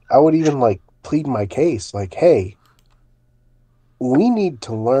would even like plead my case. Like, hey, we need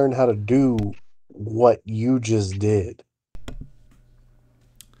to learn how to do what you just did.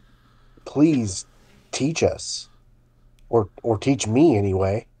 Please teach us. Or teach me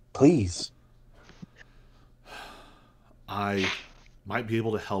anyway. Please. I might be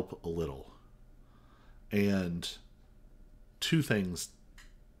able to help a little. And two things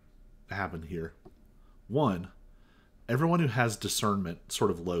happen here. One, everyone who has discernment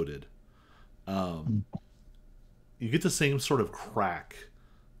sort of loaded, you get the same sort of crack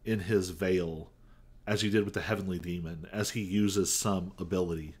in his veil as you did with the heavenly demon as he uses some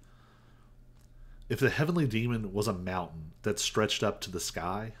ability. If the heavenly demon was a mountain that stretched up to the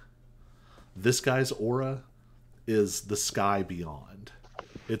sky, this guy's aura is the sky beyond.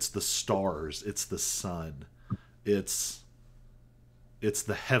 It's the stars, it's the sun, it's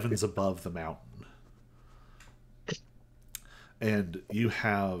the heavens above the mountain. And you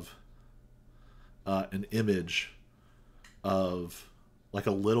have an image of like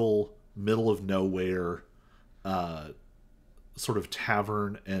a little middle of nowhere sort of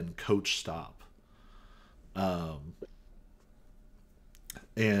tavern and coach stop.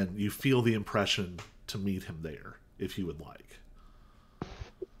 And you feel the impression to meet him there if you would like.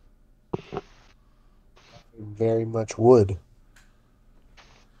 Very much would.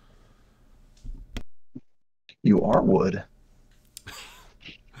 You are Wood.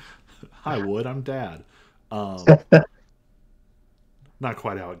 Hi, Wood. I'm Dad. Not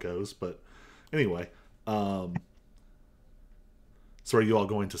quite how it goes, but anyway. So are you all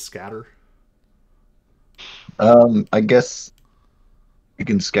going to scatter? I guess we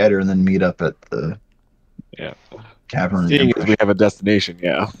can scatter and then meet up at the Yeah. tavern. Seeing as we have a destination,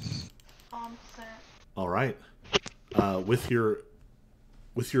 yeah. All right. With your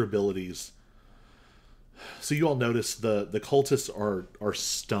abilities, so you all notice the cultists are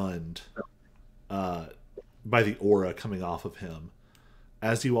stunned by the aura coming off of him.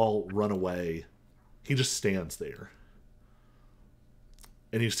 As you all run away, he just stands there,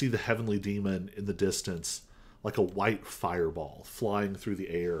 and you see the heavenly demon in the distance, like a white fireball flying through the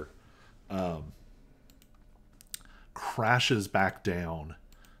air, crashes back down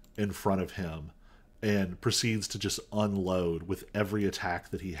in front of him and proceeds to just unload with every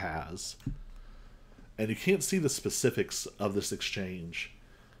attack that he has. And you can't see the specifics of this exchange,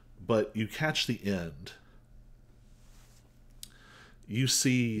 but you catch the end. you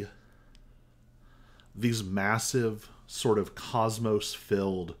see these massive, sort of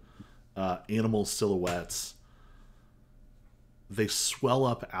cosmos-filled animal silhouettes. They swell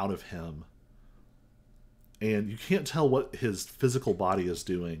up out of him, and you can't tell what his physical body is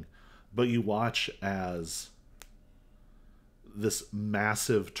doing, but you watch as this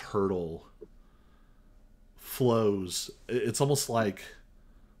massive turtle flows. It's almost like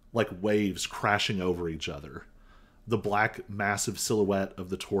waves crashing over each other. The black massive silhouette of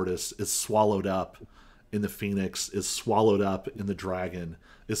the tortoise is swallowed up in the phoenix, is swallowed up in the dragon,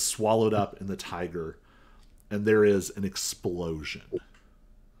 is swallowed up in the tiger, and there is an explosion.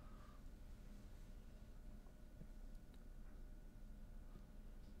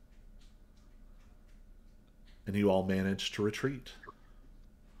 And you all manage to retreat.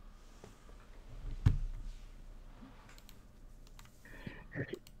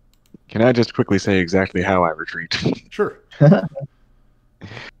 Can I just quickly say exactly how I retreat? Sure.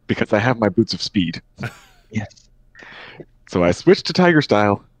 Because I have my boots of speed. Yes. So I switch to tiger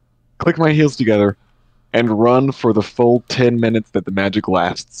style, click my heels together, and run for the full 10 minutes that the magic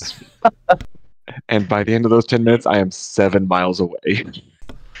lasts. And by the end of those 10 minutes, I am 7 miles away.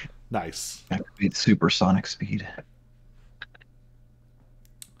 Nice. Activate supersonic speed.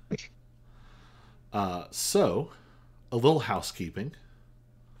 So, a little housekeeping.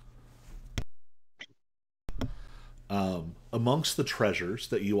 Amongst the treasures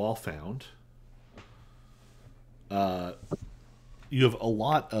that you all found, you have a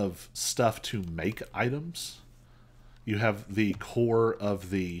lot of stuff to make items. You have the core of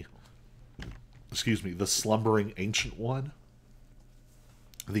the slumbering ancient one,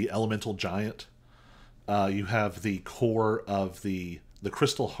 the elemental giant. You have the core of the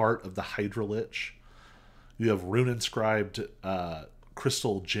crystal heart of the Hydra Lich. You have rune-inscribed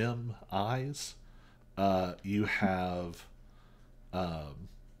crystal gem eyes. You have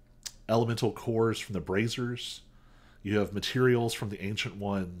elemental cores from the Brazers. You have materials from the Ancient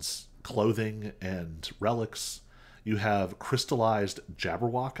One's clothing and relics. You have crystallized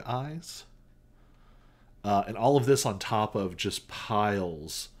Jabberwock eyes. And all of this on top of just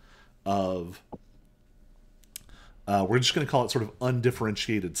piles of... we're just going to call it sort of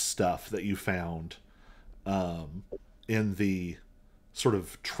undifferentiated stuff that you found in the sort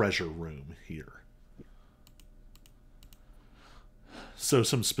of treasure room here. So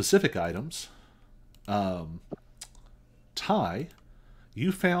some specific items. Ty,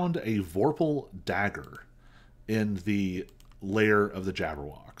 you found a Vorpal dagger in the lair of the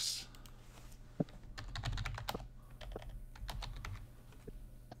Jabberwocks.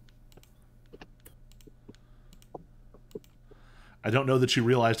 I don't know that you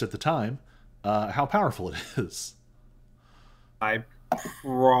realized at the time how powerful it is. I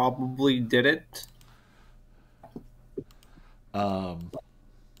probably didn't.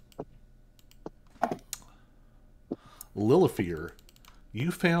 Lilifear,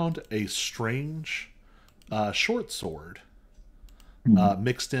 you found a strange short sword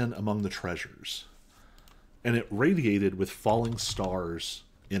mixed in among the treasures, and it radiated with falling stars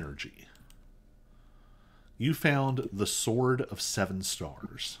energy. You found the Sword of Seven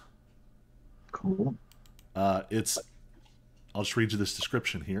Stars. Cool. I'll just read you this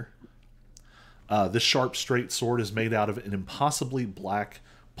description here. This sharp, straight sword is made out of an impossibly black,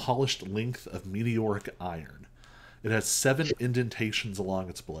 polished length of meteoric iron. It has 7 indentations along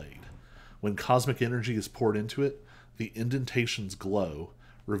its blade. When cosmic energy is poured into it, the indentations glow,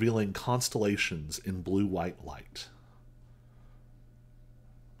 revealing constellations in blue-white light.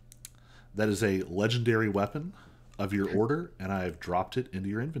 That is a legendary weapon of your order, and I have dropped it into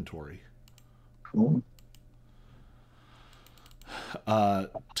your inventory. Cool.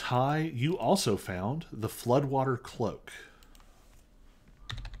 Ty, you also found the Floodwater Cloak.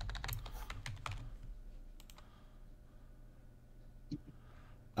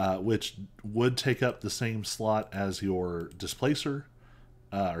 Which would take up the same slot as your Displacer,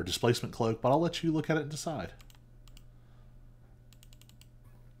 or Displacement Cloak, but I'll let you look at it and decide.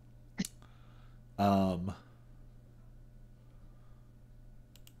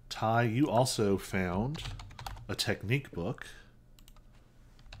 Ty, you also found a technique book.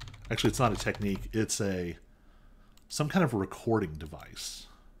 Actually, it's not a technique. It's some kind of recording device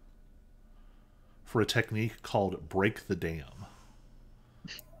for a technique called Break the Dam.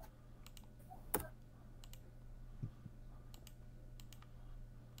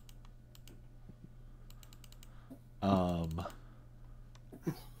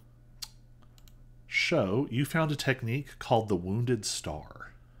 Show, you found a technique called the Wounded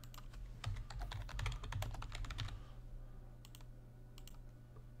Star.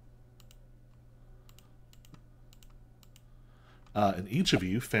 And each of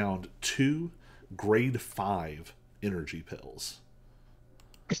you found 2 grade 5 energy pills.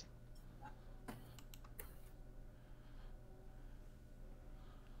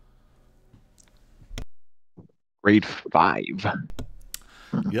 Grade 5.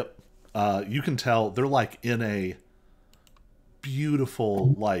 Yep. You can tell they're like in a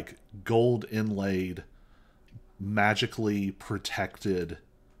beautiful, like gold inlaid, magically protected,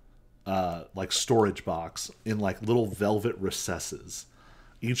 like storage box in like little velvet recesses.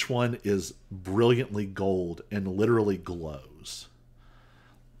 Each one is brilliantly gold and literally glows.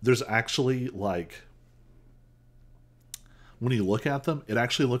 There's actually like, when you look at them, it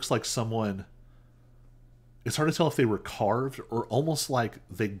actually looks like someone. It's hard to tell if they were carved or almost like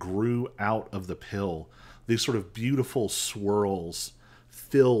they grew out of the pill. These sort of beautiful swirls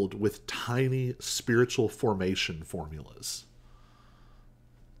filled with tiny spiritual formation formulas.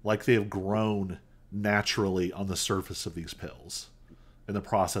 Like they have grown naturally on the surface of these pills in the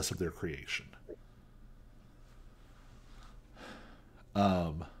process of their creation.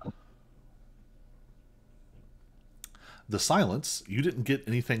 The silence, you didn't get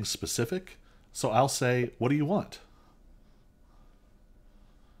anything specific, so I'll say, what do you want?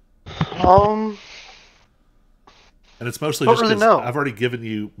 Um, And it's mostly Don't just really because know. I've already given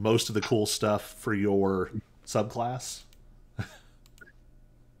you most of the cool stuff for your subclass.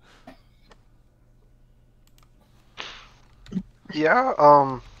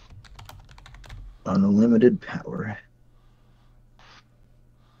 yeah. Unlimited power.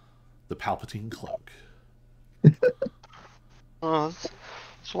 The Palpatine cloak. There's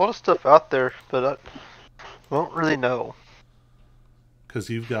a lot of stuff out there, but I don't really know. Because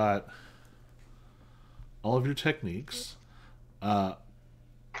you've got all of your techniques. Can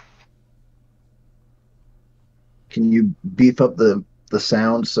you beef up the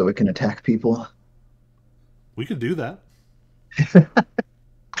sound so it can attack people? We could do that.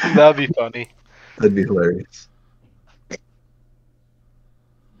 That'd be funny. That'd be hilarious.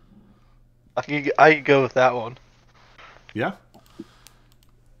 I could go with that one. Yeah.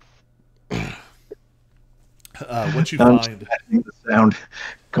 What you I'm find, adding the sound,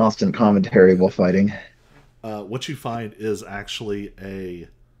 constant commentary while fighting. what you find is actually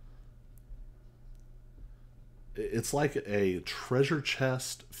it's like a treasure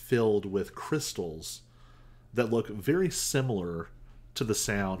chest filled with crystals that look very similar to the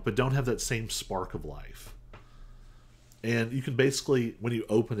sound, but don't have that same spark of life. And you can basically, when you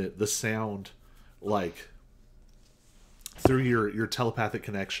open it, the sound, like through your telepathic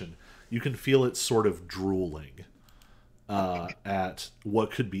connection, you can feel it sort of drooling at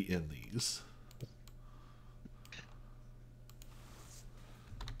what could be in these.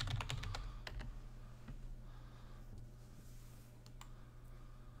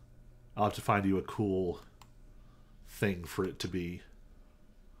 I'll have to find you a cool thing for it to be.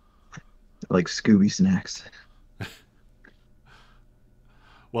 Like Scooby snacks.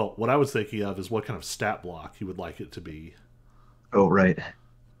 Well, what I was thinking of is what kind of stat block you would like it to be. Oh, right.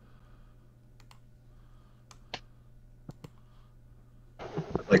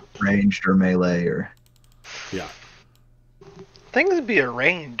 Like ranged or melee or. Yeah. Things be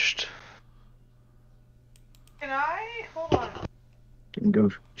arranged. Can I? Hold on. Can go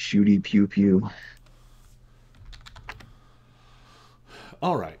shooty pew pew.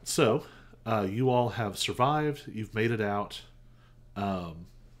 All right. So, you all have survived. You've made it out.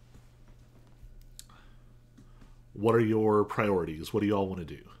 What are your priorities? What do you all want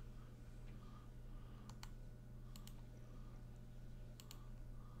to do?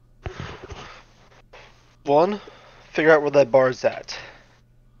 One, figure out where that bar's at.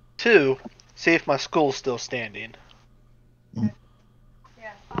 Two, see if my school's still standing.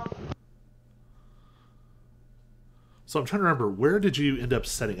 So I'm trying to remember, where did you end up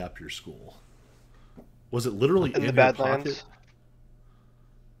setting up your school? Was it literally In the your Badlands. pocket?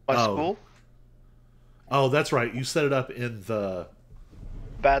 My Oh. school? Oh, that's right. You set it up in the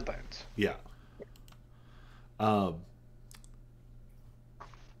Badlands. yeah.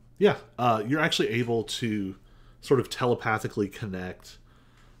 Yeah, you're actually able to sort of telepathically connect.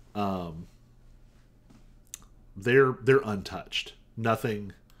 They're untouched.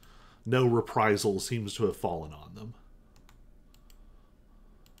 Nothing, no reprisal seems to have fallen on them.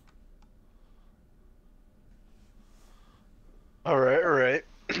 Alright.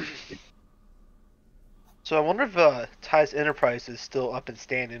 So I wonder if Ty's Enterprise is still up and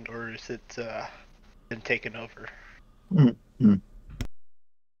standing, or is it been taken over? Mm-hmm.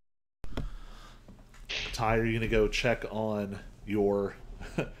 Ty, are you gonna go check on your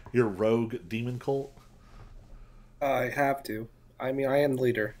your rogue demon cult? I have to. I mean, I am the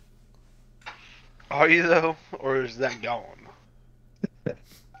leader. Are you though, or is that gone?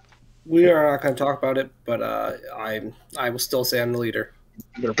 We are not going to talk about it, but I will still say I'm the leader.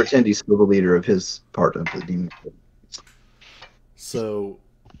 I'm gonna pretend he's still the leader of his part of the demon. So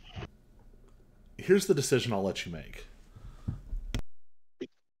here's the decision I'll let you make.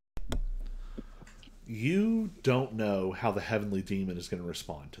 You don't know how the heavenly demon is going to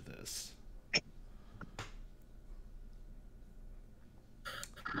respond to this.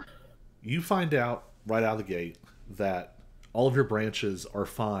 You find out right out of the gate that all of your branches are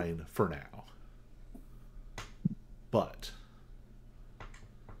fine for now. But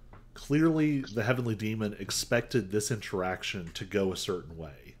clearly the heavenly demon expected this interaction to go a certain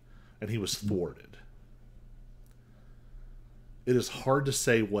way, and he was thwarted. It is hard to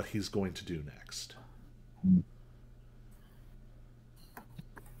say what he's going to do next.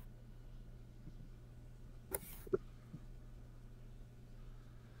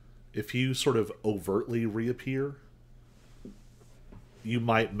 If you sort of overtly reappear, you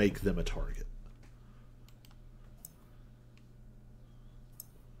might make them a target.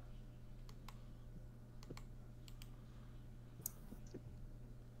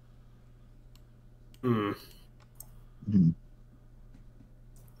 Hmm. Mhm.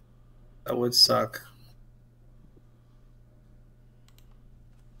 That would suck.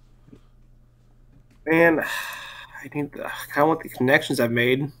 Man, I need the, I kind of want the connections I've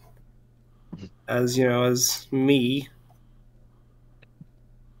made as as me.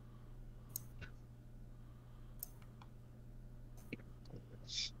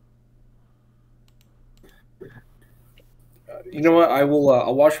 You know what? I will.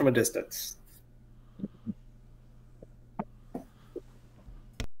 I'll watch from a distance.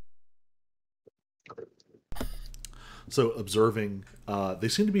 So observing, they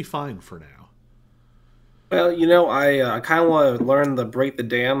seem to be fine for now. Well, I kind of want to learn the break the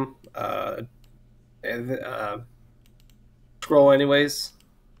dam and scroll anyways,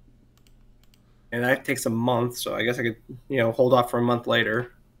 and that takes a month. So I guess I could hold off for a month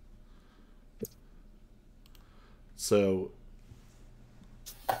later. So,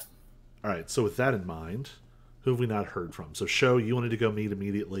 all right. So with that in mind, who have we not heard from? So Show, you wanted to go meet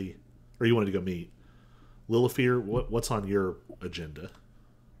immediately, or you wanted to go meet Lilifear. What's on your agenda?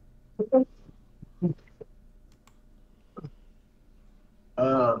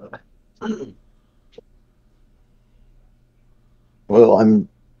 Uh, well, I'm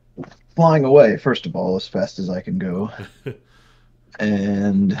flying away, first of all, as fast as I can go.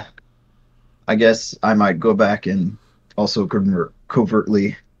 And I guess I might go back and also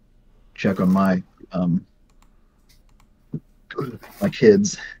covertly check on um my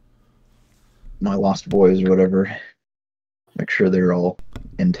kids, my lost boys or whatever. Make sure they're all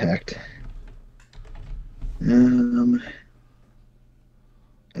intact. Um,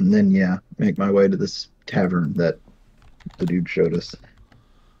 and then yeah, make my way to this tavern that the dude showed us.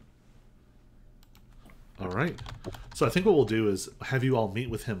 All right. So I think what we'll do is have you all meet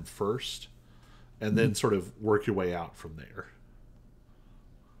with him first, and then sort of work your way out from there.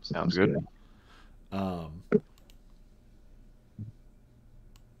 Sounds good. Um,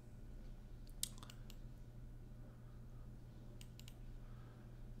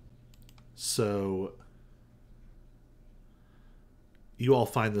 so you all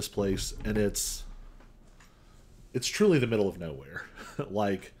find this place, and it's truly the middle of nowhere.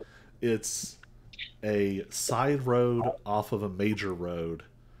 Like it's a side road off of a major road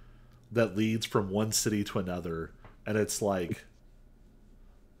that leads from one city to another, and it's like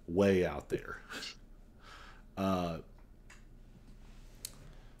way out there. Uh,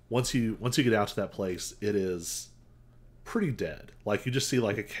 once you get out to that place, it is pretty dead. Like you just see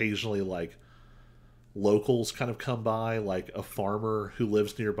like occasionally like locals kind of come by, like a farmer who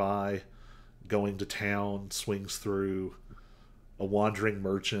lives nearby going to town swings through. A wandering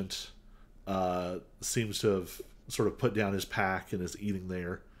merchant seems to have sort of put down his pack and is eating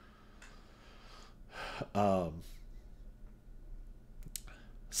there. Um,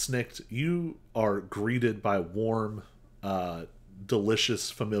 Snicked, you are greeted by warm,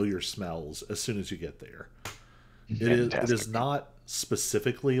 delicious, familiar smells as soon as you get there. It is not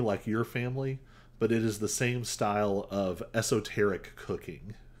specifically like your family, but it is the same style of esoteric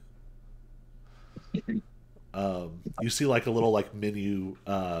cooking. You see like a little like menu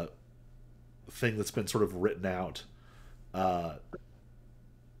thing that's been sort of written out, uh,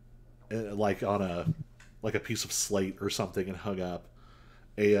 like on a piece of slate or something and hung up,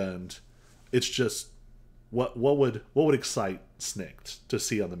 and it's just what would excite Snicked to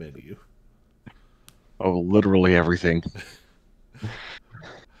see on the menu. Oh, literally everything.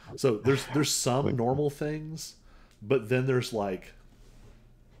 So there's some normal things, but then there's like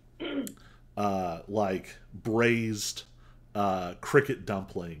braised cricket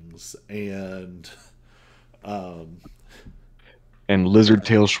dumplings And lizard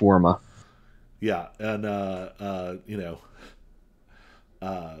tail shawarma. yeah, and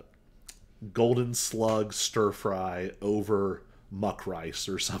golden slug stir fry over muck rice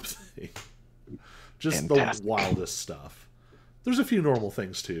or something. Just Fantastic. the wildest stuff. There's a few normal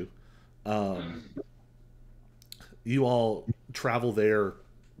things too. You all travel there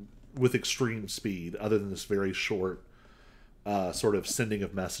with extreme speed, other than this very short sort of sending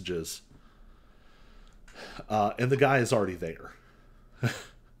of messages. And the guy is already there.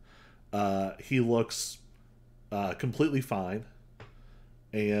 He looks completely fine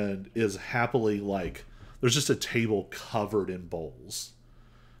and is happily like, there's just a table covered in bowls.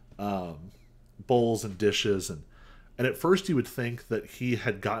 Bowls and dishes. And at first you would think that he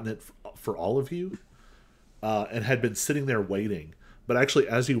had gotten it for all of you and had been sitting there waiting. But actually,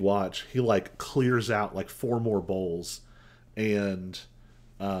 as you watch, he like clears out like 4 more bowls and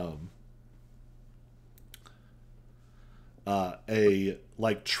a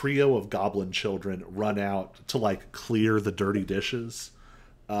like trio of goblin children run out to like clear the dirty dishes,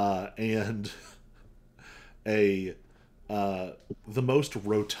 and the most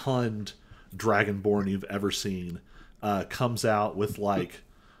rotund dragonborn you've ever seen comes out with like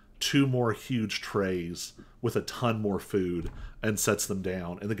 2 more huge trays with a ton more food and sets them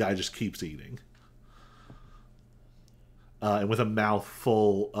down, and the guy just keeps eating, and with a mouth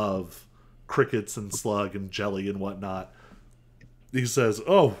full of crickets and slug and jelly and whatnot. He says,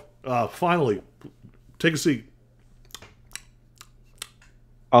 "Oh, finally, take a seat."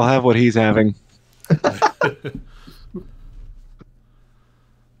 I'll have what he's having.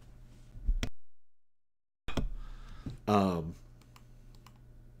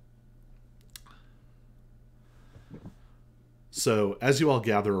 So as you all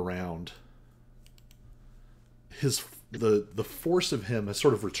gather around, the force of him has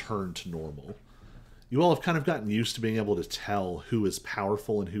sort of returned to normal. You all have kind of gotten used to being able to tell who is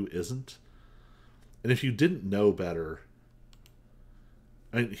powerful and who isn't. And if you didn't know better,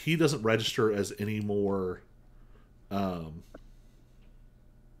 I mean, he doesn't register as any more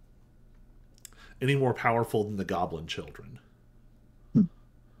powerful than the goblin children.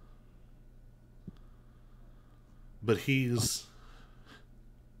 But he's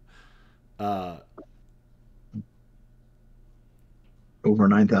Over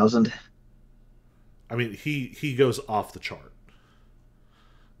 9,000. I mean, he goes off the chart.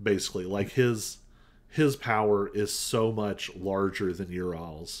 Basically, like his power is so much larger than your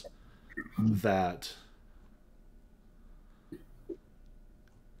all's that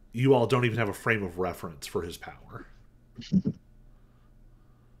you all don't even have a frame of reference for his power.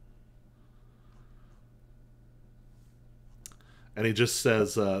 And he just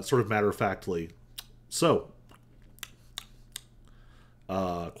says, sort of matter-of-factly, "So,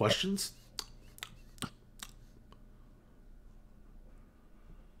 questions?"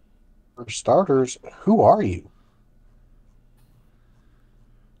 For starters, who are you?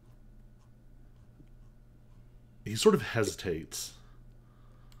 He sort of hesitates.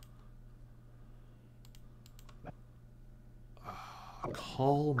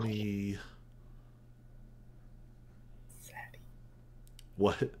 Call me...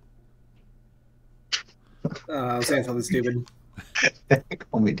 What? I was saying something stupid.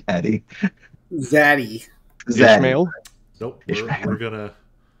 Call me daddy. Zaddy. Zaddy. Ishmael? Nope. Ishmael. We're gonna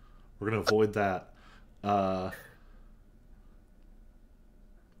avoid that.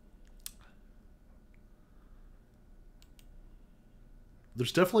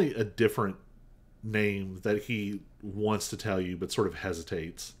 There's definitely a different name that he wants to tell you, but sort of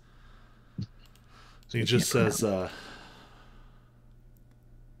hesitates. He just says,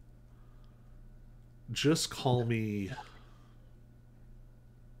 "Just call me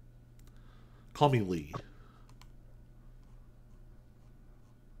Lee."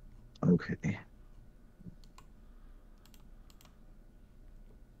 Okay.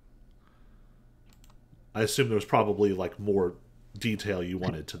 I assume there's probably like more detail you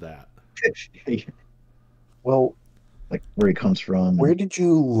wanted to that. Well, Like where he comes from. where did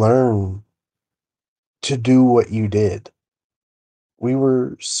you learn to do what you did? We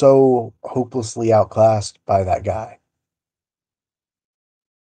were so hopelessly outclassed by that guy.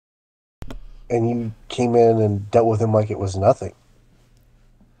 And you came in and dealt with him like it was nothing.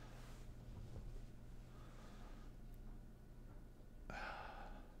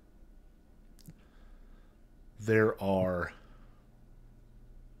 There are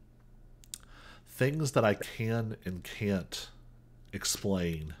things that I can and can't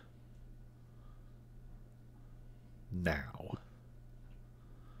explain now.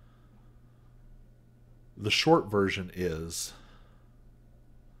 The short version is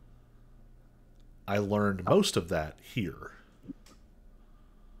I learned most of that here.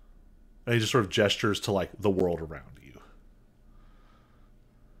 And he just sort of gestures to like the world around you.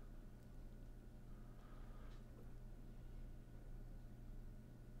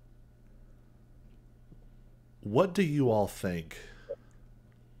 What do you all think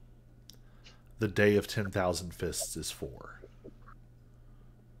the Day of 10,000 Fists is for?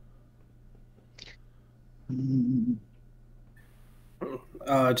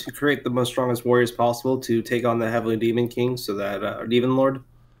 To create the most strongest warriors possible to take on the Heavenly Demon King, so that Demon Lord.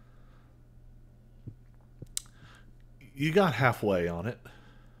 You got halfway on it.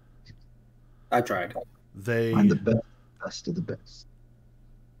 I tried. Find They the best of the best.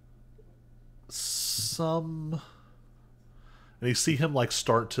 some and you see him like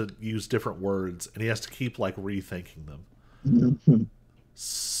start to use different words and he has to keep like rethinking them. Mhm.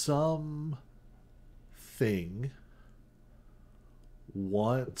 Some thing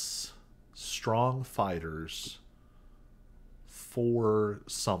wants strong fighters for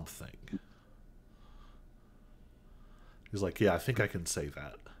something. He's like, yeah, I think I can say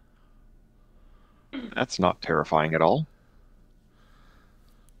that. That's not terrifying at all.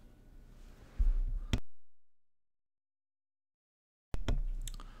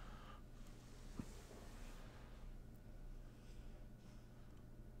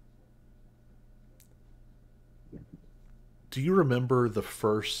 Do you remember the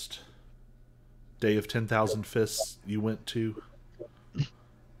first Day of 10,000 Fists you went to?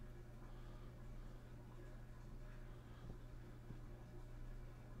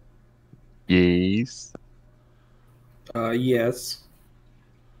 Yes. Yes.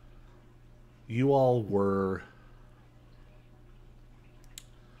 You all were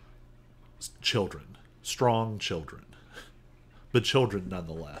children, strong children, but children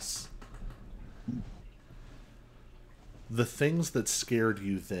nonetheless. The things that scared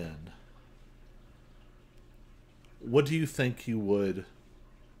you then, what do you think you would,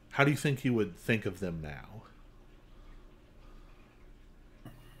 how do you think you would think of them now?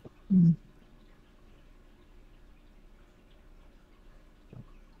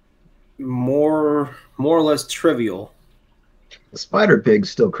 More or less trivial. The spider pig's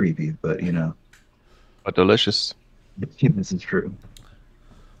still creepy, but But delicious. this is true.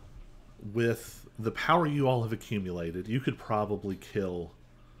 With the power you all have accumulated, you could probably kill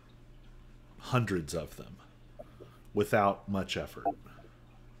hundreds of them without much effort.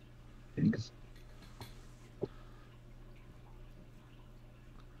 Pigs.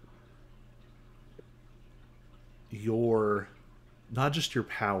 Your, not just your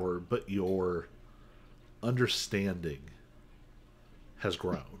power, but your understanding has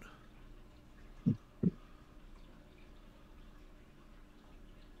grown.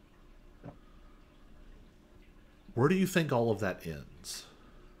 Where do you think all of that ends?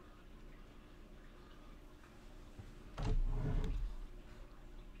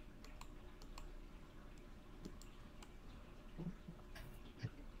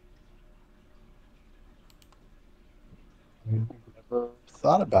 Never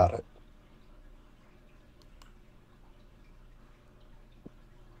thought about it.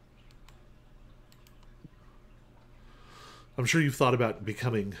 I'm sure you've thought about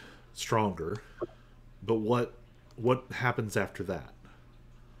becoming stronger, but what happens after that?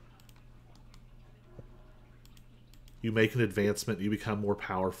 You make an advancement, you become more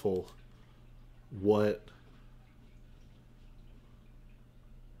powerful.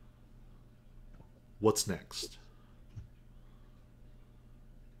 What's next?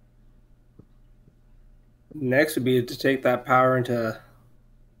 Next would be to take that power and to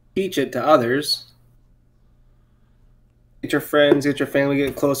teach it to others. Get your friends, get your family,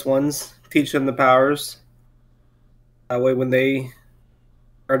 get close ones, teach them the powers. That way, when they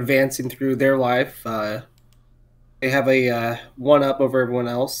are advancing through their life, they have a one up over everyone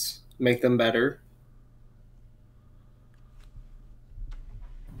else, make them better.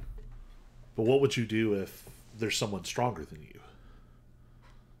 But what would you do if there's someone stronger than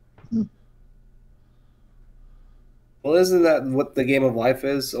you? Well, isn't that what the game of life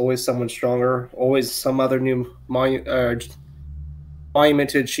is? Always someone stronger, always some other new monument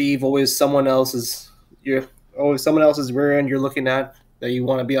to achieve, always someone else's you're always someone else's rear end you're looking at that you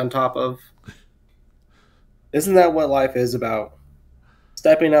want to be on top of. Isn't that what life is about?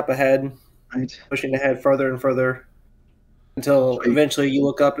 Stepping up ahead, Right? pushing ahead further and further until Right. eventually you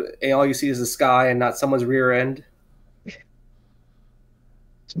look up and all you see is the sky and not someone's rear end.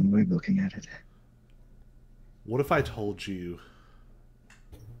 That's one way of looking at it. What if I told you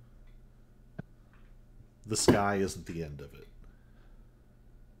the sky isn't the end of it?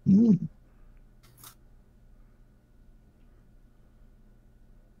 Mm.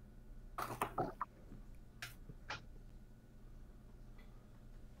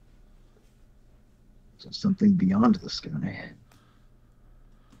 So something beyond the sky.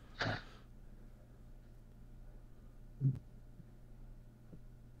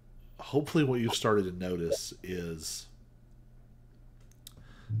 Hopefully what you've started to notice is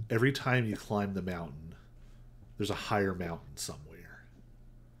every time you climb the mountain, there's a higher mountain somewhere.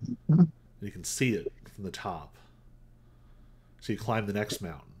 Mhm. You can see it from the top. So you climb the next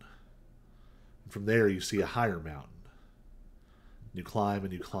mountain. And from there, you see a higher mountain. You climb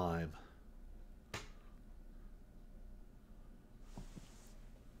and you climb.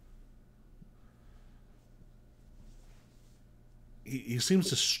 He seems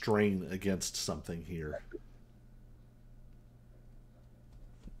to strain against something here.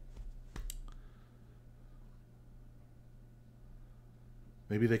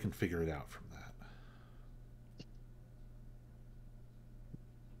 Maybe they can figure it out from that.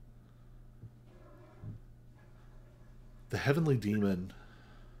 The heavenly demon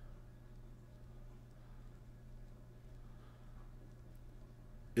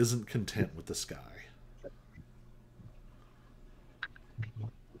isn't content with the sky.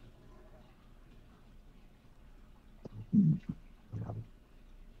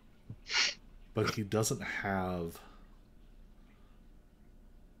 But he doesn't have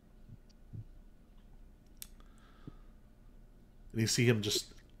and you see him just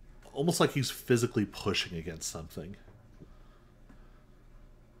almost like he's physically pushing against something.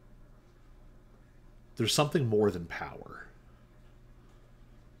 There's something more than power.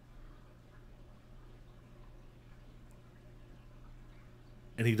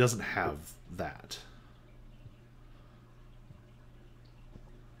 And he doesn't have that.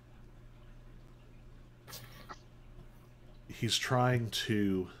 He's trying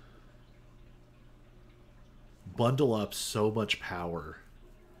to bundle up so much power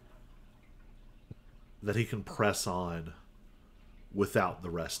that he can press on without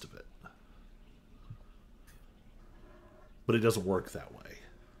the rest of it. But it doesn't work that way.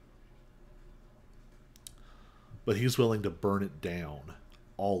 But he's willing to burn it down,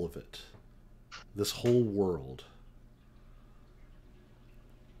 all of it, this whole world,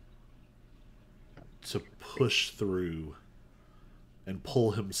 to push through and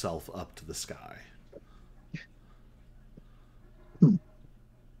pull himself up to the sky.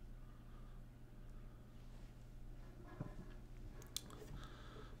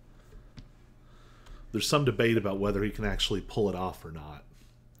 There's some debate about whether he can actually pull it off or not.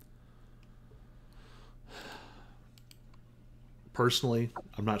 Personally,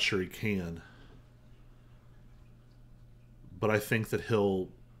 I'm not sure he can. But I think that he'll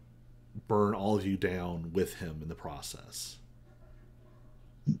burn all of you down with him in the process.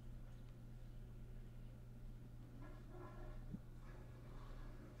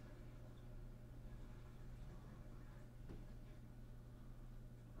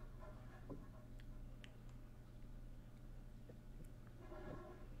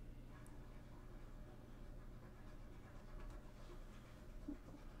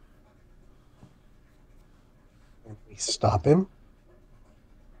 Can we stop him?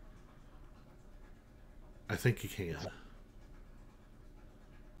 I think you can.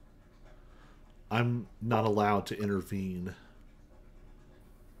 I'm not allowed to intervene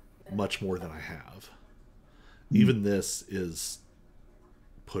much more than I have. Even this is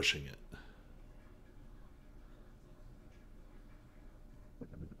pushing it.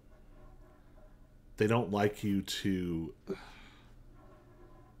 They don't like you to...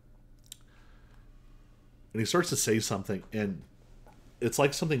 And he starts to say something, and it's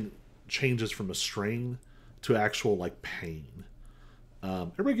like something changes from a strain to actual, like, pain.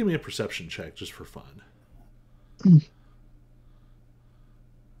 Everybody give me a perception check, just for fun.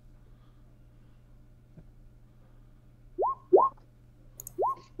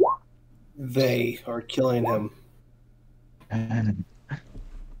 They are killing him. And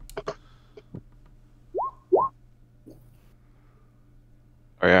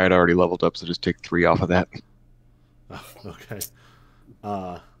All right, I'd already leveled up, so just take 3 off of that. Oh, okay.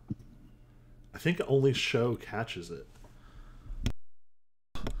 I think only Show catches it.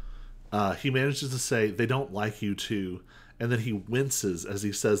 He manages to say, "They don't like you to," and then he winces as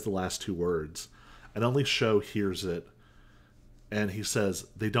he says the last 2 words. And only Show hears it, and he says,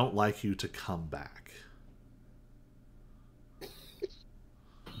 "They don't like you to come back."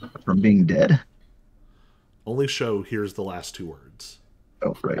 from being dead. Only Show hears the last 2 words.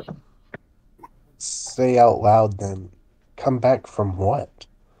 Oh, right. Say out loud then. Come back from what?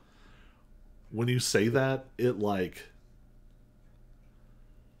 When you say that, it's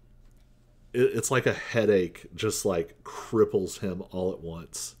like a headache just like cripples him all at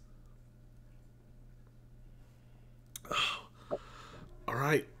once. All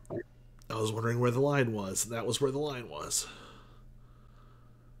right. I was wondering where the line was. That was where the line was.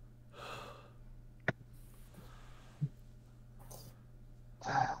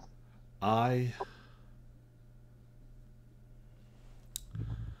 I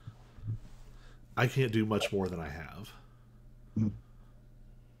can't do much more than I have.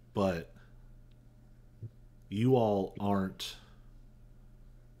 But you all aren't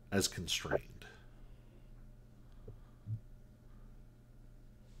as constrained.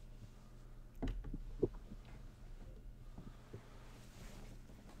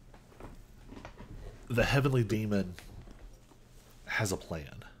 The heavenly demon has a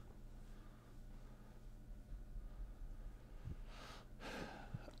plan.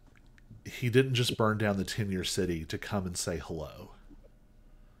 He didn't just burn down the 10-year city to come and say hello.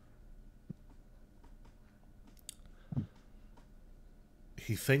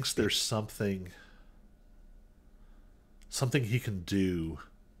 He thinks there's something he can do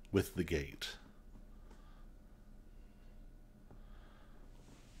with the gate.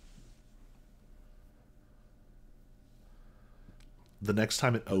 The next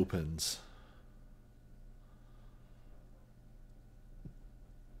time it opens,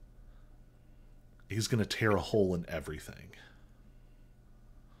 he's going to tear a hole in everything.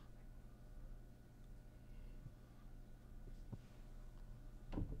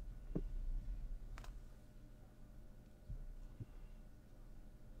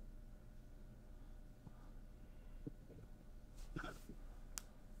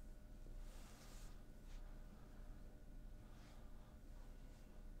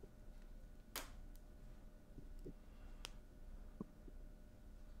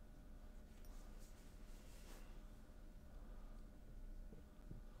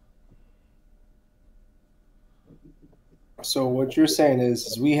 So what you're saying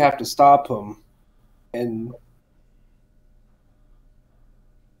is we have to stop him in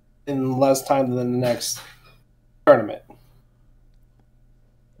less time than the next tournament.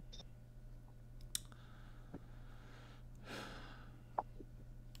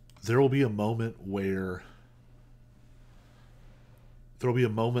 There will be a moment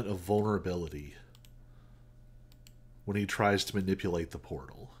of vulnerability when he tries to manipulate the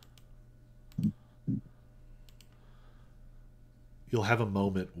portal. You'll have a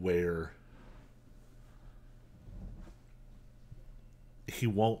moment where he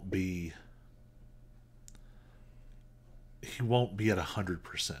won't be at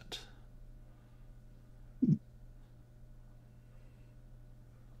 100%.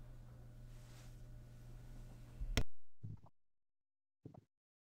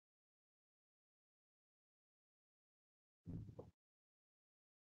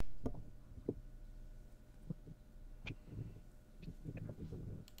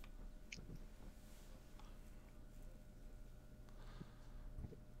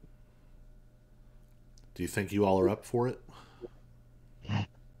 Do you think you all are up for it? Yeah,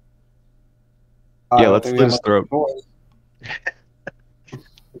 let's slit his throat.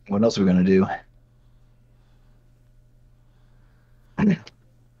 What else are we gonna do?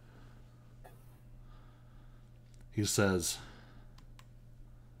 He says,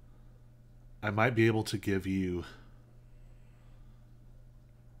 I might be able to give you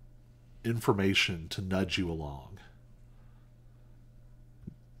information to nudge you along.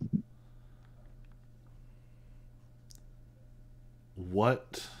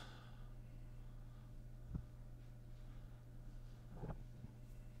 What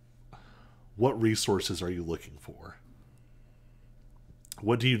resources are you looking for?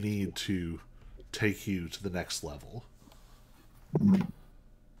 What do you need to take you to the next level?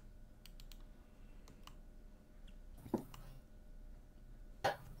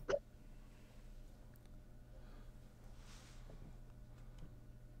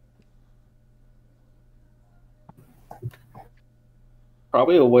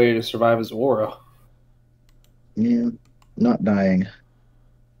 Probably a way to survive his aura. Yeah, not dying.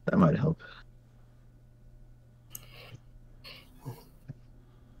 That might help.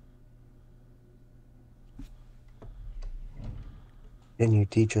 Can you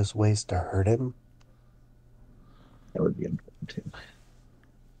teach us ways to hurt him? That would be important too.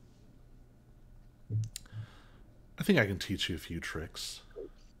 I think I can teach you a few tricks.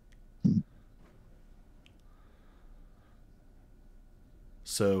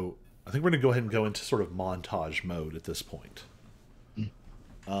 So I think we're going to go ahead and go into sort of montage mode at this point.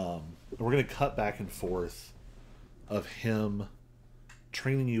 We're going to cut back and forth of him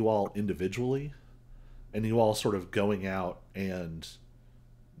training you all individually and you all sort of going out and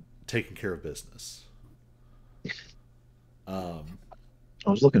taking care of business. I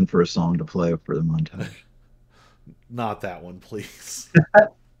was looking for a song to play for the montage. Not that one, please.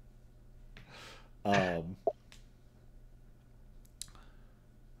 Um,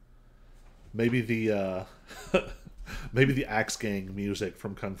 maybe the maybe the Axe Gang music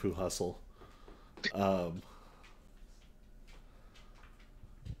from Kung Fu Hustle. Um,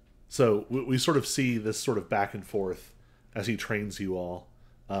 so we sort of see this sort of back and forth as he trains you all,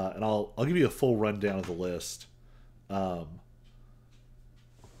 and I'll give you a full rundown of the list. Um,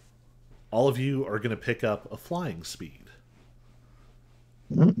 all of you are going to pick up a flying speed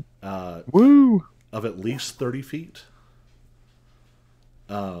Woo! of at least 30 feet.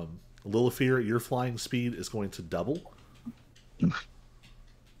 Lilifear, your flying speed is going to double.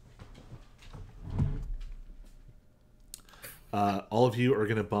 All of you are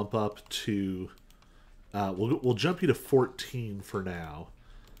going to bump up to. We'll jump you to 14 for now,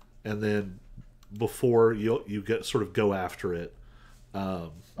 and then before you get sort of go after it,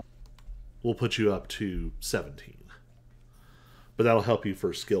 we'll put you up to 17. But that'll help you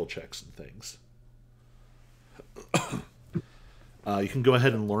for skill checks and things. You can go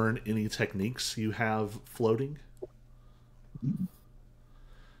ahead and learn any techniques you have floating.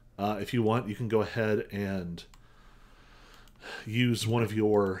 If you want, you can go ahead and use one of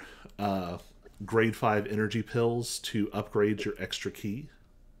your grade 5 energy pills to upgrade your extra key.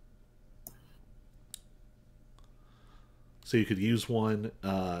 So you could use one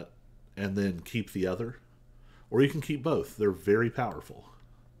and then keep the other. Or you can keep both. They're very powerful.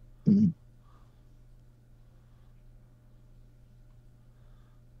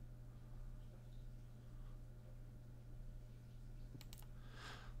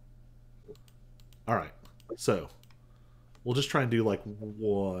 All right. So we'll just try and do like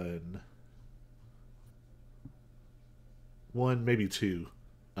one, maybe two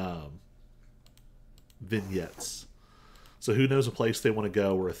vignettes. So who knows a place they want to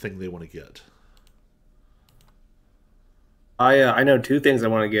go or a thing they want to get? I know two things I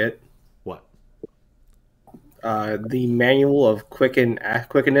want to get. What? The manual of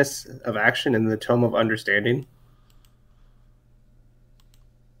quickness of action and the tome of understanding.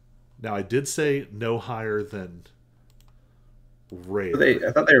 Now I did say no higher than rare.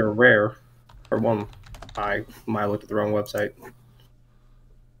 I thought they were rare. Or one, I might have looked at the wrong website.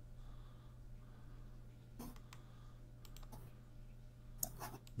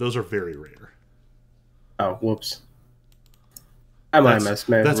 Those are very rare. Oh, whoops. I might have messed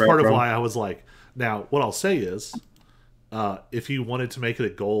That's part of why I was like, now what I'll say is, if you wanted to make it a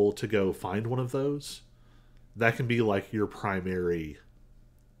goal to go find one of those, that can be like your primary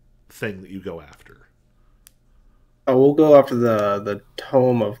thing that you go after. Oh, we'll go after the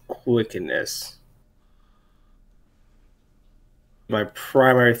tome of quickness. My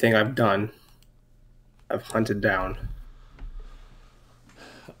primary thing I've done. I've hunted down.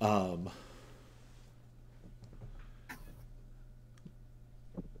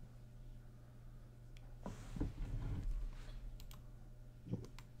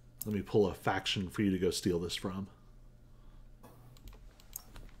 Let me pull a faction for you to go steal this from.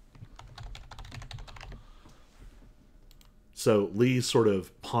 So Lee sort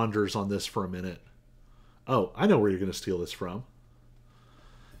of ponders on this for a minute. Oh, I know where you're going to steal this from.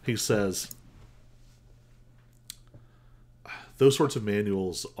 He says, those sorts of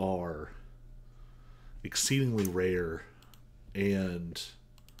manuals are exceedingly rare, and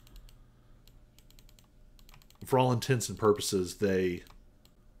for all intents and purposes, they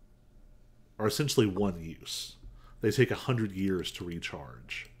are essentially one use. They take 100 years to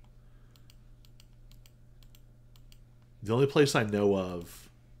recharge. The only place I know of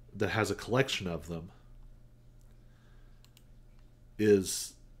that has a collection of them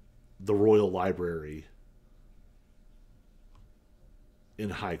is the Royal Library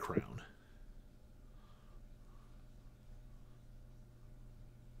in High Crown.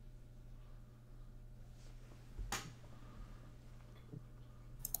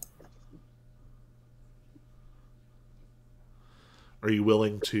 Are you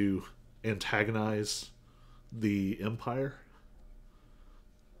willing to antagonize the Empire?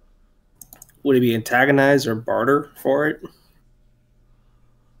 Would it be antagonize or barter for it?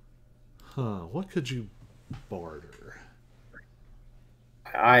 What could you barter?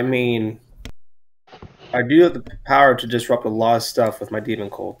 I mean, I do have the power to disrupt a lot of stuff with my demon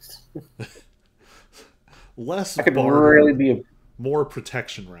cults. Less I could barter, really be a more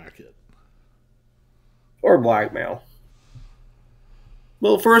protection racket. or blackmail.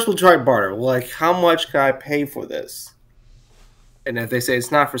 Well, first we'll try barter. Like, how much can I pay for this? And if they say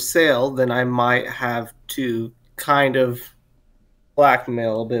it's not for sale, then I might have to kind of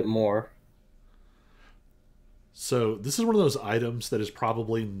blackmail a bit more. So this is one of those items that is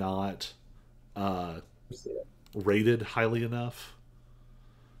probably not rated highly enough.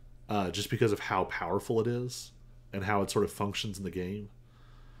 just because of how powerful it is and how it sort of functions in the game.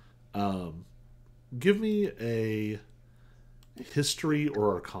 Give me a history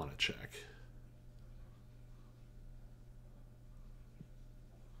or arcana check.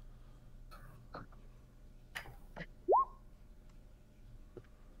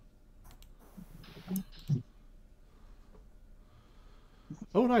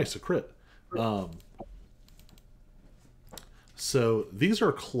 Oh, nice, a crit. So these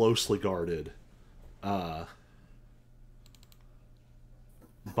are closely guarded by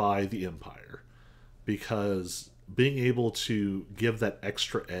the Empire, because being able to give that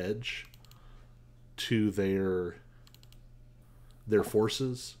extra edge to their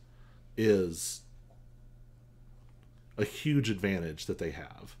forces is a huge advantage that they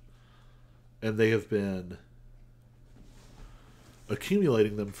have, and they have been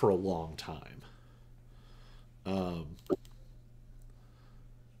accumulating them for a long time.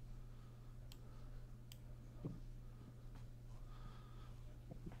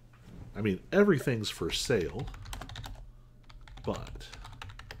 I mean, everything's for sale, but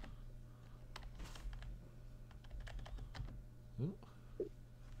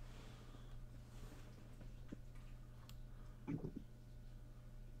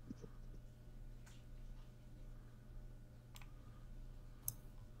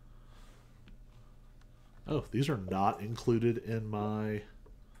oh, these are not included in my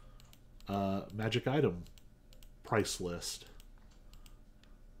magic item price list.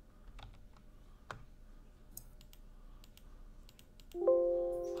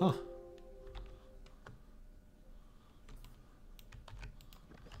 Huh.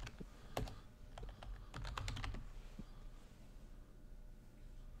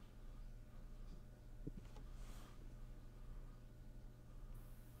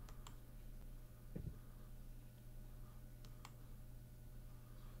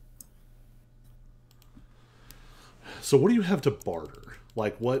 So what do you have to barter?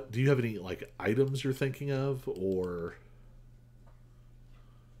 Like, what do you have any like items you're thinking of, or?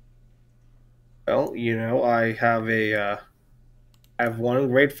 Well, I have I have one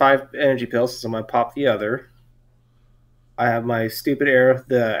grade 5 energy pill, so I'm gonna pop the other. I have my stupid arrow,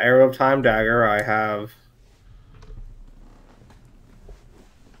 the arrow of time dagger. I have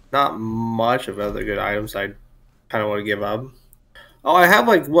not much of other good items I kind of want to give up. Oh, I have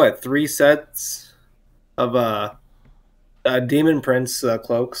like what, 3 sets of Demon Prince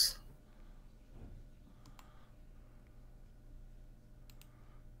cloaks.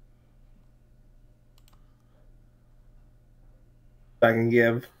 I can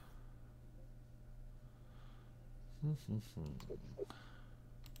give.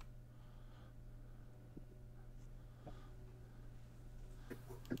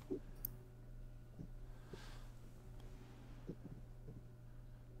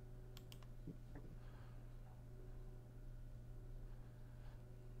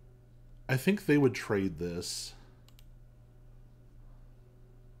 I think they would trade this.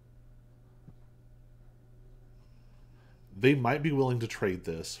 They might be willing to trade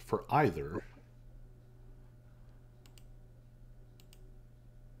this for either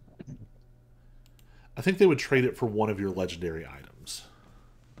I think they would trade it for one of your legendary items.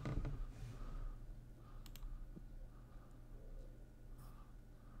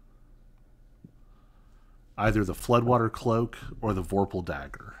 Either the Floodwater Cloak or the Vorpal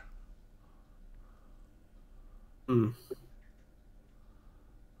Dagger. Hmm.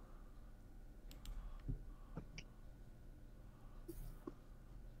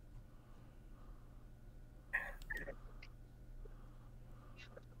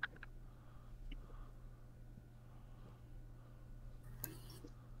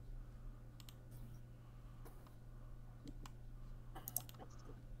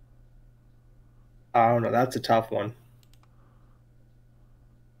 I don't know. That's a tough one.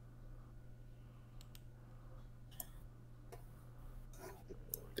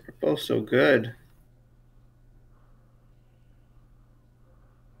 They're both so good.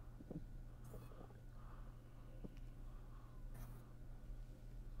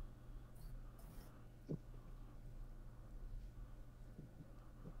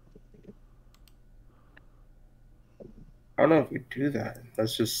 I don't know if we do that.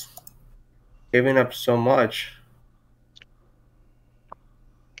 That's just giving up so much.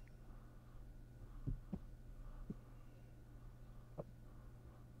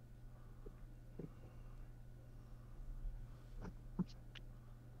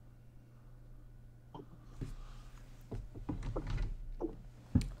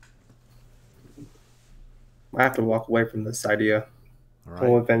 I have to walk away from this idea. All right.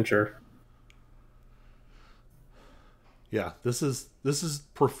 Full adventure. Yeah, this is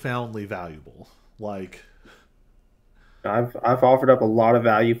profoundly valuable. Like, I've offered up a lot of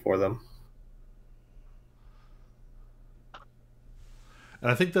value for them. and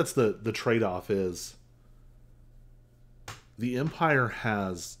I think that's the trade off is the Empire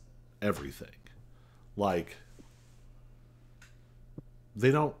has everything. Like,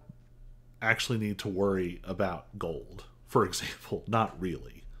 they don't actually need to worry about gold, for example. Not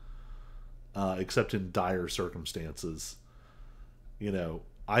really, except in dire circumstances.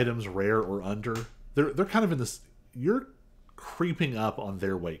 Items rare or under, they're kind of in this. You're creeping up on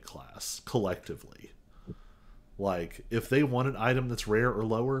their weight class collectively. Like, if they want an item that's rare or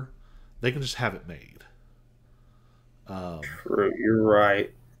lower, they can just have it made. True, you're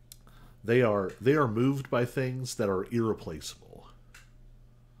right. They are moved by things that are irreplaceable.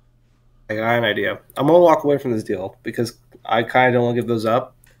 I got an idea. I'm gonna walk away from this deal because I kind of don't want to give those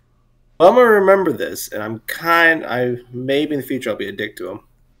up. But I'm gonna remember this, and I maybe in the future I'll be a dick to him.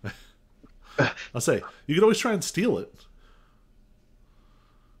 I'll say you could always try and steal it.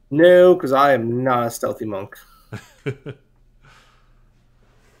 No, because I am not a stealthy monk.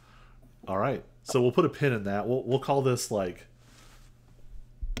 All right, so we'll put a pin in that. We'll call this like,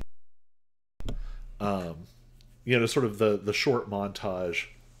 sort of the short montage.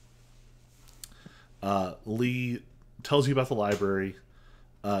 Lee tells you about the library.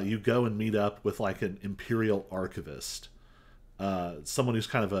 You go and meet up with like an imperial archivist, someone who's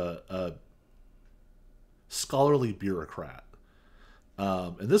kind of a scholarly bureaucrat,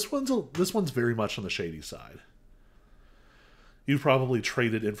 and this one's very much on the shady side. You've probably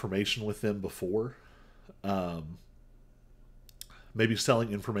traded information with them before, maybe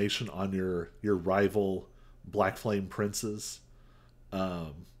selling information on your rival Black Flame princes,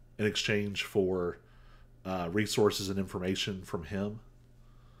 in exchange for resources and information from him.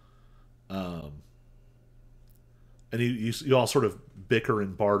 And you all sort of bicker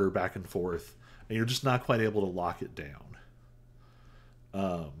and barter back and forth, and you're just not quite able to lock it down.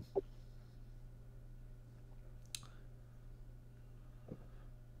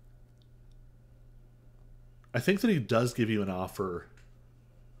 I think that he does give you an offer.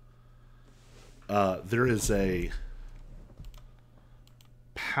 There is a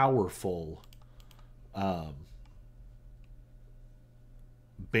powerful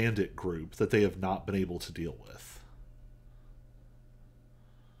bandit group that they have not been able to deal with.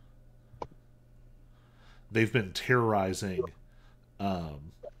 They've been terrorizing the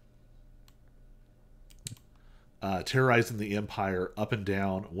Empire up and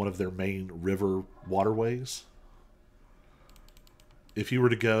down one of their main river waterways. If you were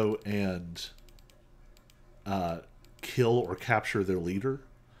to go and kill or capture their leader,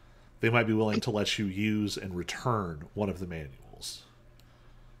 they might be willing to let you use and return one of the manuals.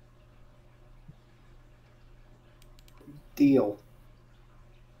 Deal.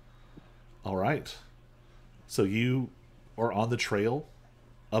 All right. So you are on the trail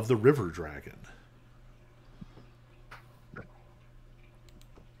of the river dragon.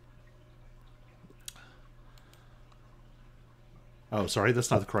 Oh, sorry,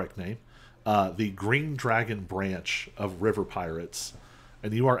 that's not the correct name. The Green Dragon branch of River Pirates,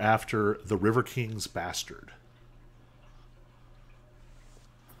 and you are after the River King's bastard.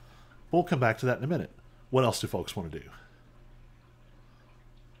 We'll come back to that in a minute. What else do folks want to do?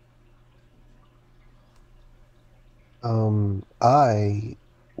 I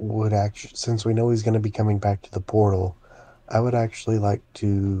would actually, since we know he's going to be coming back to the portal, I would actually like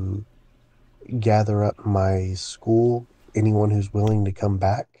to gather up my school, anyone who's willing to come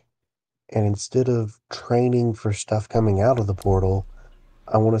back, and instead of training for stuff coming out of the portal,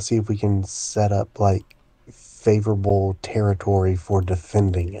 I want to see if we can set up like favorable territory for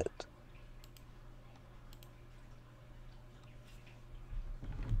defending it.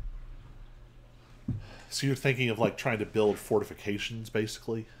 So you're thinking of like trying to build fortifications,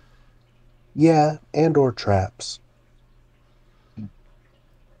 basically? Yeah, and or traps.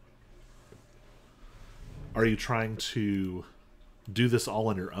 Are you trying to do this all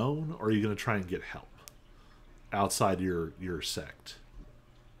on your own, or are you going to try and get help outside your sect?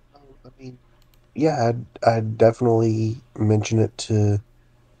 I mean, yeah, I'd definitely mention it to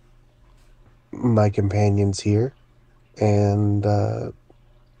my companions here, and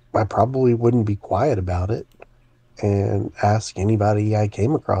I probably wouldn't be quiet about it and ask anybody I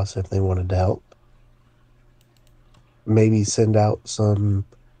came across if they wanted to help. Maybe send out some,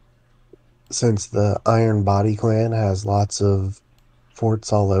 since the Iron Body clan has lots of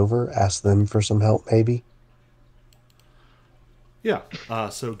forts all over, ask them for some help maybe. Yeah.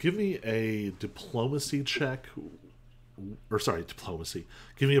 So give me a diplomacy check. Or sorry, diplomacy.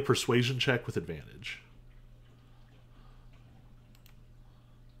 Give me a persuasion check with advantage.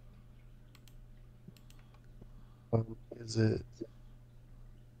 Is it?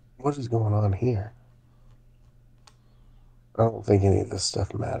 What is going on here? I don't think any of this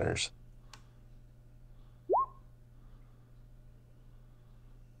stuff matters.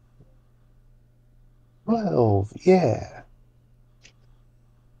 Well, yeah.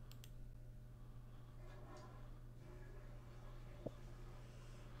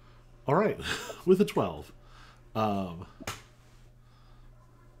 All right, with a 12. Um,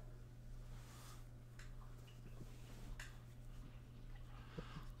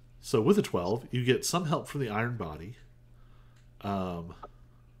 so with a 12, you get some help from the Iron Body. Um,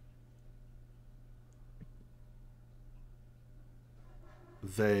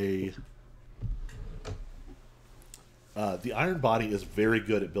 they the Iron Body is very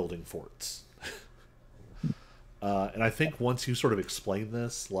good at building forts. And I think once you sort of explain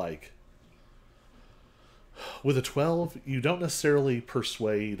this, like with a 12, you don't necessarily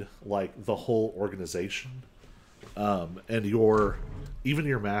persuade like the whole organization. And even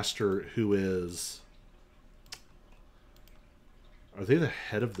your master, who is, are they the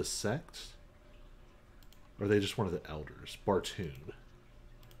head of the sect? Or are they just one of the elders? Bartoon.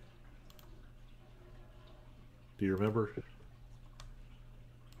 Do you remember?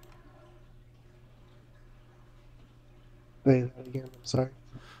 Say that again. I'm sorry.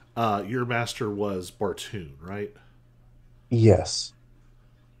 Your master was Bartoon, right? Yes.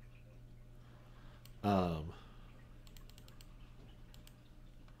 Um,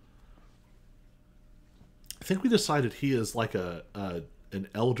 I think we decided he is like an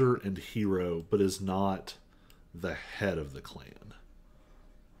elder and hero, but is not the head of the clan.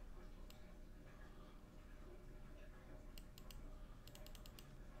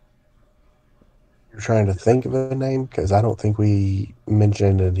 You're trying to think of a name because I don't think we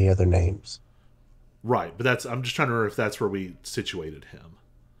mentioned any other names. Right, but I'm just trying to remember if that's where we situated him.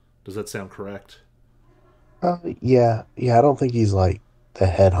 Does that sound correct? Yeah, yeah. I don't think he's like the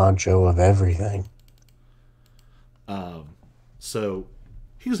head honcho of everything. So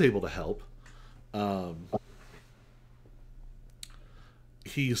he's able to help. Um,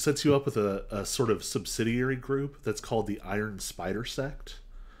 he sets you up with a sort of subsidiary group that's called the Iron Spider Sect,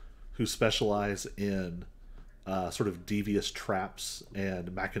 who specialize in sort of devious traps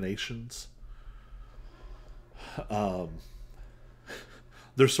and machinations.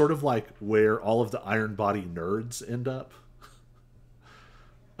 They're sort of like where all of the Iron Body nerds end up.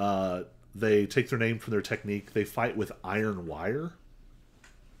 They take their name from their technique. They fight with iron wire,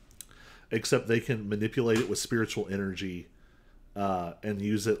 except they can manipulate it with spiritual energy and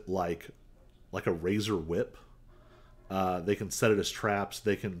use it like a razor whip. They can set it as traps.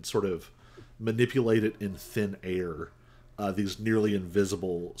 They can sort of manipulate it in thin air. These nearly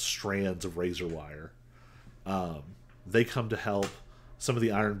invisible strands of razor wire. They come to help. Some of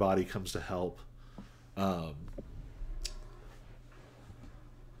the Iron Body comes to help.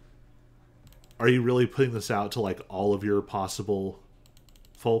 Are you really putting this out to like all of your possible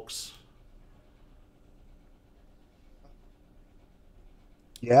folks?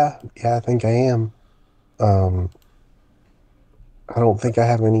 Yeah, yeah. I think I am. Um, I don't think I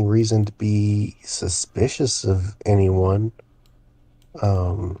have any reason to be suspicious of anyone.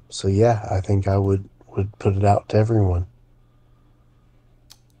 So yeah, I think I would put it out to everyone.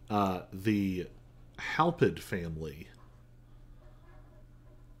 The Halpid family.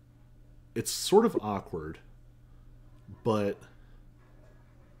 It's sort of awkward, but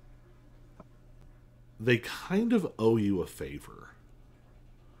they kind of owe you a favor.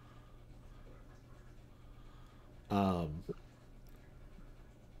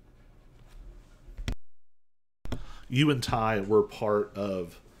 You and Ty were part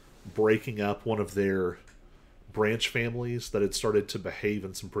of breaking up one of their branch families that had started to behave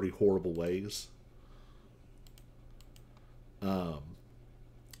in some pretty horrible ways.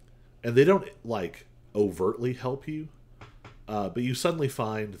 And they don't like overtly help you, but you suddenly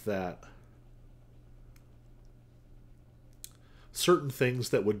find that certain things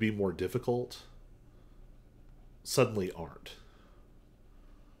that would be more difficult suddenly aren't.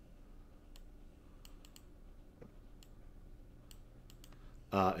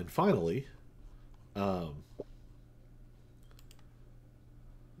 And finally,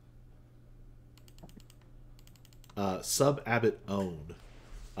 Sub Abbot Own,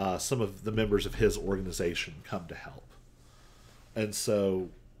 some of the members of his organization come to help. And so,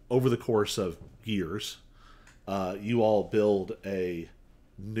 over the course of years, you all build a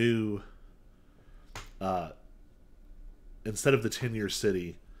new, instead of the 10-year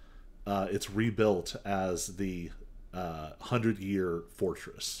city, it's rebuilt as the 100-year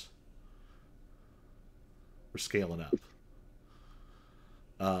fortress. We're scaling up.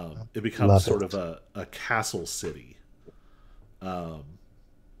 It becomes Love sort it. of a castle city.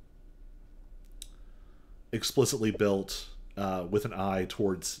 Explicitly built with an eye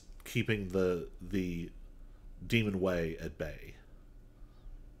towards keeping the demon way at bay.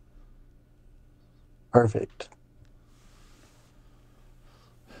 Perfect.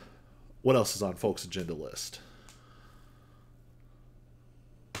 What else is on folks' agenda list?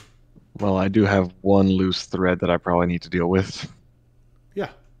 Well, I do have one loose thread that I probably need to deal with.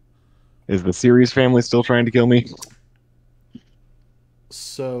 Yeah. Is the Ceres family still trying to kill me?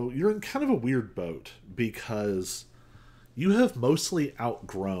 So you're in kind of a weird boat because you have mostly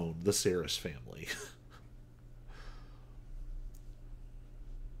outgrown the Ceres family.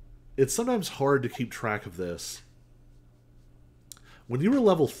 It's sometimes hard to keep track of this. When you were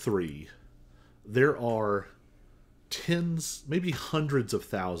level 3, there are tens, maybe hundreds of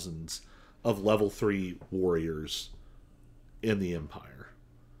thousands of level 3 warriors in the Empire.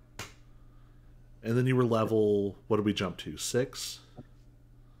 And then you were level, what did we jump to? 6?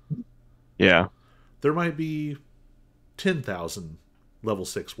 Yeah. There might be 10,000 level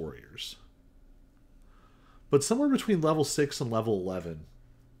 6 warriors. But somewhere between level 6 and level 11,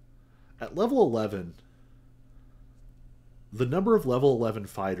 at level 11, the number of level 11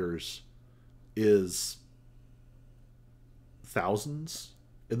 fighters is thousands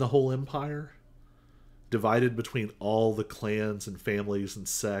in the whole empire, divided between all the clans and families and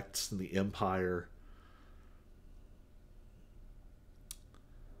sects in the empire.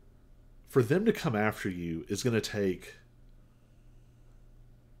 For them to come after you is going to take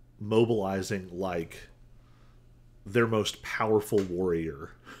mobilizing like their most powerful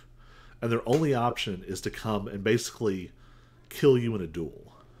warrior. And their only option is to come and basically kill you in a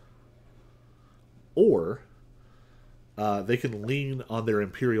duel. Or they can lean on their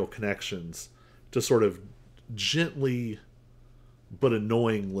imperial connections to sort of gently but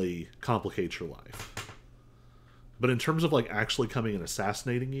annoyingly complicate your life. But in terms of like actually coming and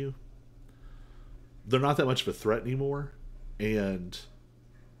assassinating you, they're not that much of a threat anymore, and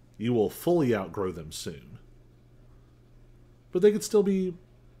you will fully outgrow them soon. But they could still be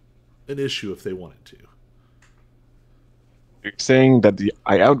an issue if they wanted to. You're saying that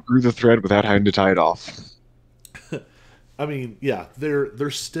I outgrew the thread without having to tie it off. I mean, yeah, they're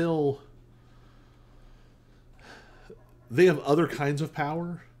still... They have other kinds of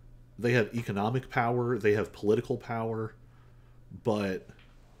power. They have economic power. They have political power. But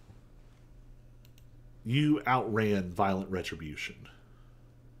you outran violent retribution.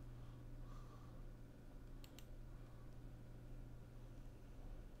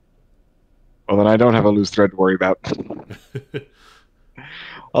 Well, then I don't have a loose thread to worry about.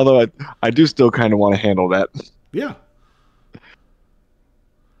 Although I do still kind of want to handle that. Yeah.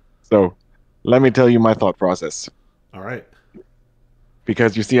 So, let me tell you my thought process. All right.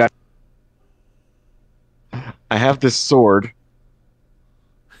 Because you see, I have this sword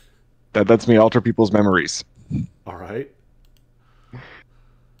that lets me alter people's memories. All right.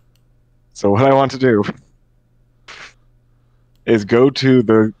 So what I want to do is go to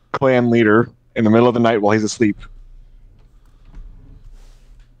the clan leader in the middle of the night while he's asleep.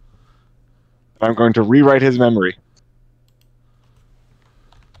 I'm going to rewrite his memory.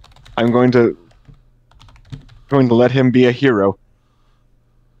 I'm going to let him be a hero.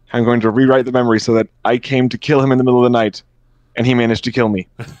 I'm going to rewrite the memory so that I came to kill him in the middle of the night, and he managed to kill me.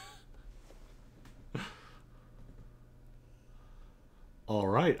 All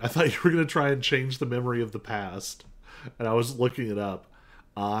right. I thought you were going to try and change the memory of the past, and I was looking it up.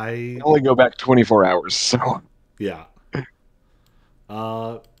 I only go back 24 hours, so... Yeah.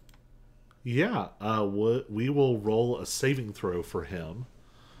 Yeah. We will roll a saving throw for him.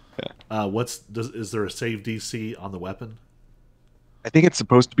 Yeah. Is there a save DC on the weapon? I think it's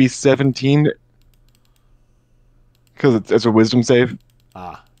supposed to be 17 because it's a wisdom save.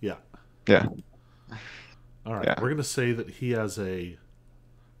 Ah, yeah. Yeah. All right. Yeah. We're going to say that he has a...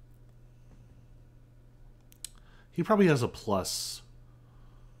 He probably has a plus.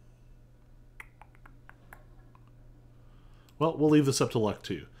 Well, we'll leave this up to luck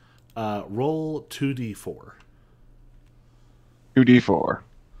too. Roll 2d4. 2d4.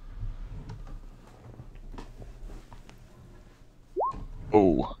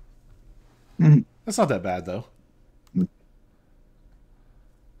 Oh. That's not that bad though.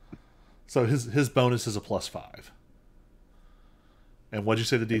 So his bonus is a +5. And what'd you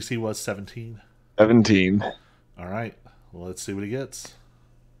say the DC was? 17? 17. All right. Well, let's see what he gets.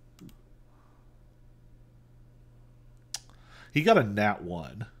 He got a nat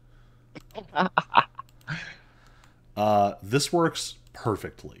 1. This works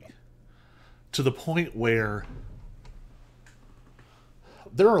perfectly. To the point where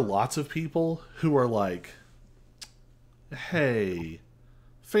there are lots of people who are like, hey,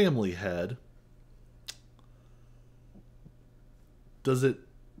 family head, does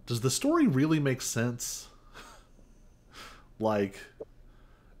the story really make sense? Like,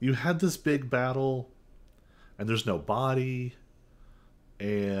 you had this big battle and there's no body,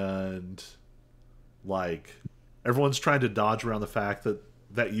 and like everyone's trying to dodge around the fact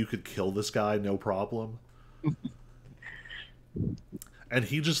that you could kill this guy no problem. And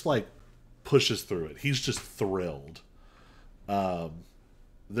he just like pushes through it. He's just thrilled.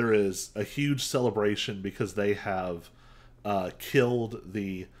 There is a huge celebration because they have killed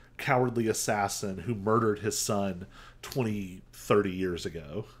the cowardly assassin who murdered his son 20, 30 years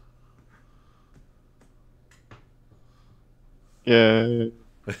ago. Yeah.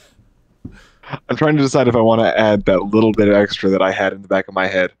 I'm trying to decide if I want to add that little bit of extra that I had in the back of my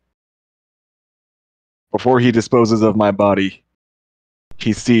head. Before he disposes of my body,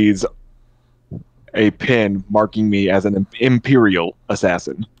 he sees a pin marking me as an imperial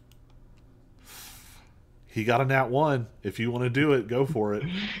assassin. He got a nat 1. If you want to do it, go for it.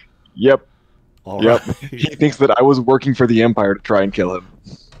 Yep. All Yep. right. He thinks that I was working for the Empire to try and kill him.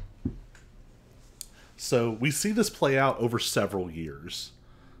 So we see this play out over several years.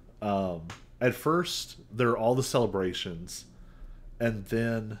 At first, there are all the celebrations, and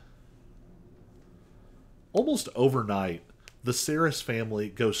then almost overnight, the Saris family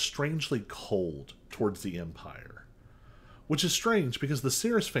goes strangely cold towards the Empire. Which is strange because the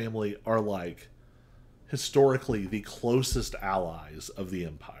Saris family are like historically the closest allies of the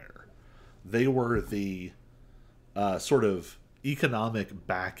Empire. They were the sort of economic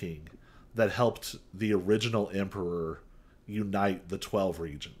backing that helped the original Emperor unite the 12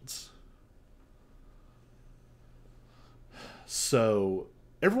 regions. So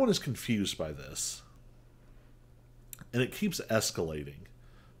everyone is confused by this. And it keeps escalating.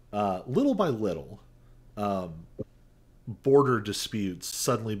 Little by little, border disputes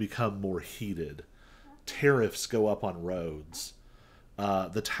suddenly become more heated. Tariffs go up on roads.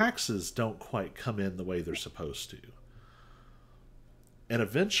 The taxes don't quite come in the way they're supposed to. And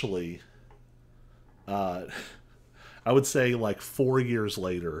eventually, I would say like 4 years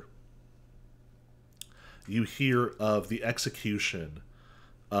later, you hear of the execution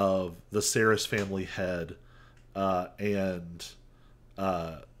of the Saris family head and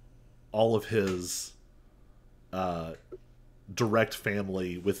all of his direct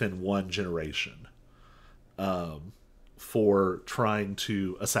family within one generation for trying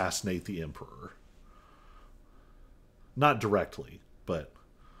to assassinate the Emperor. Not directly, but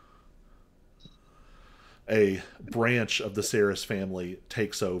a branch of the Saris family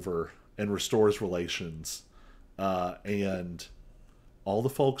takes over and restores relations, and all the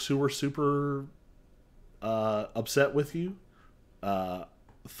folks who were super upset with you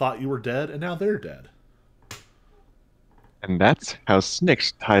thought you were dead, and now they're dead. And that's how Snick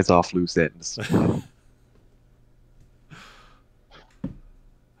ties off loose ends.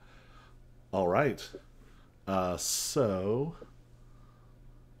 All right. So,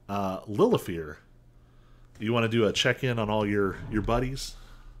 Lilifear, you want to do a check-in on all your buddies?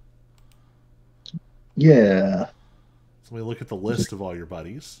 Yeah. So we look at the list of all your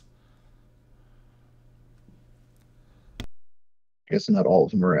buddies. I guess not all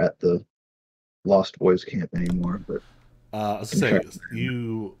of them are at the Lost Boys camp anymore, but Say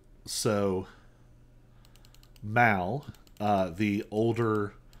you so Mal, the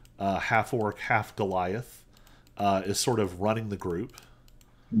older half orc, half Goliath, is sort of running the group,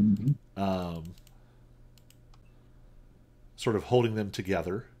 sort of holding them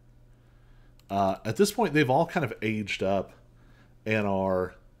together. At this point, they've all kind of aged up and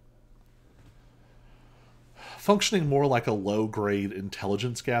are functioning more like a low-grade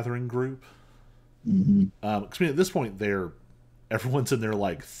intelligence gathering group. I mean, at this point, everyone's in their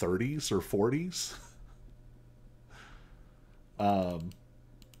like 30s or 40s.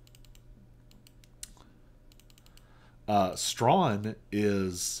 Strawn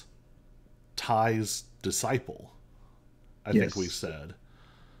is Ty's disciple, I think we said.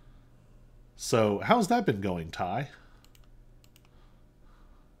 So, how's that been going, Ty?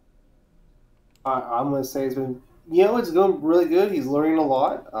 I'm going to say it's been, it's going really good. He's learning a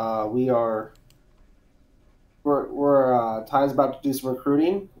lot. We're Ty's about to do some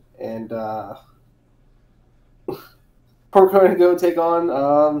recruiting, and we're going to go take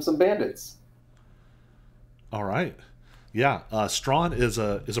on some bandits. All right, yeah. Strawn is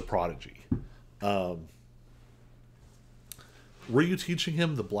a prodigy. Were you teaching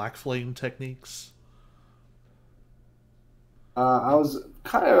him the black flame techniques? I was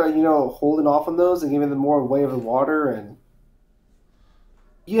kind of, holding off on those and giving them more way of the water and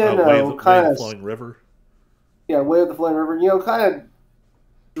Way of the kind of, flowing river. yeah, way of the flowing river. Kind of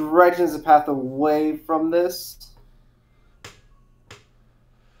directions the path away from this.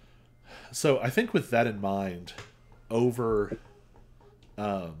 So I think with that in mind, over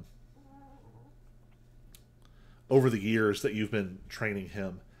um, over the years that you've been training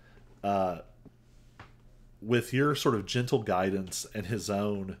him, uh, with your sort of gentle guidance and his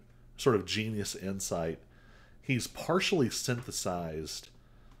own sort of genius insight, he's partially synthesized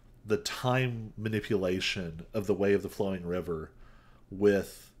the time manipulation of the way of the flowing river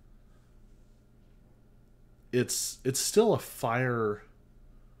with it's still a fire,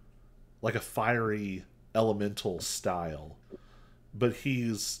 like a fiery elemental style, but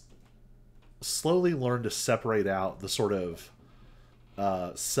he's slowly learned to separate out the sort of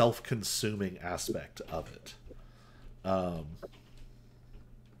self-consuming aspect of it.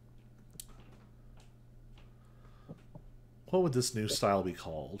 What would this new style be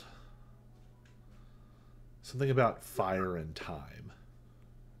called? Something about fire and time.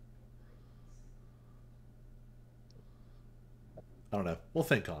 I don't know. We'll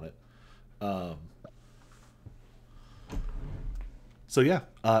think on it. So yeah,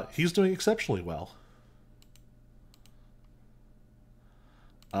 he's doing exceptionally well.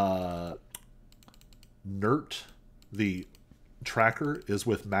 Nert, the tracker, is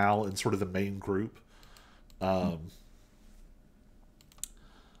with Mal in sort of the main group.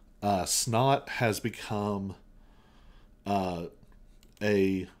 Snot has become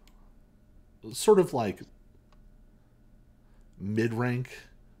a sort of like mid-rank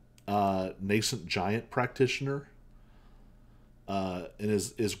nascent giant practitioner, and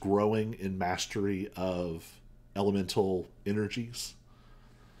is growing in mastery of elemental energies.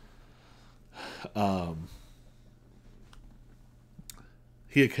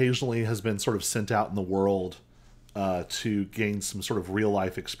 He occasionally has been sort of sent out in the world to gain some sort of real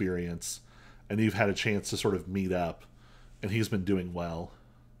life experience, and you've had a chance to sort of meet up, and he's been doing well.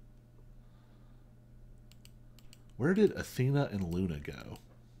 Where did Athena and Luna go?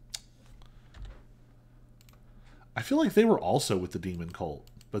 I feel like they were also with the demon cult,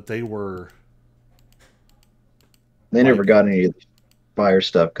 but they were... They never got any of the fire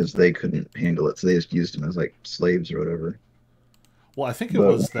stuff because they couldn't handle it, so they just used them as like slaves or whatever. Well, I think it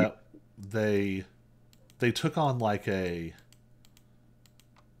was that they took on like a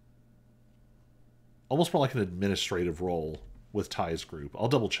almost more like an administrative role with Ty's group. I'll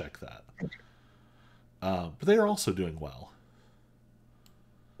double check that. But they are also doing well.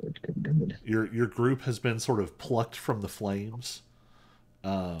 Good. Your group has been sort of plucked from the flames.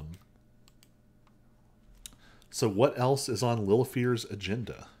 So what else is on Lilifear's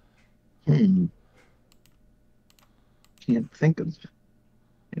agenda? Can't think of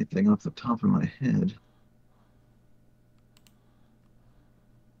anything off the top of my head.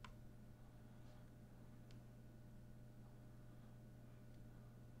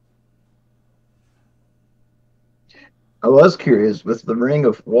 I was curious, with the ring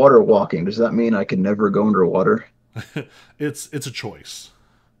of water walking, does that mean I can never go underwater? It's a choice.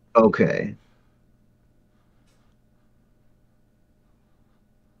 Okay.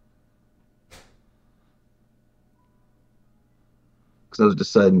 Because I was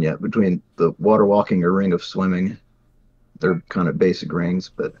deciding yet between the water walking or ring of swimming. They're kind of basic rings,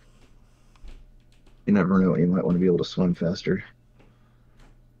 but you never know. You might want to be able to swim faster.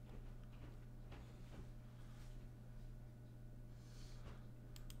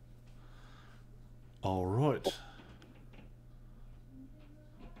 All right.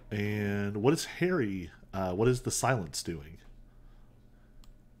 And what is Harry? What is the silence doing?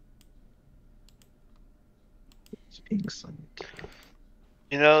 It's being silent.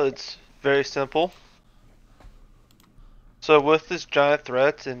 It's very simple. So with this giant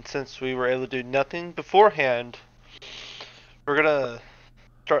threat, and since we were able to do nothing beforehand, we're gonna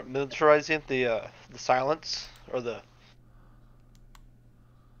start militarizing the silence, or the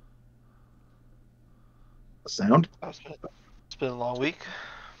Sound? It's been a long week.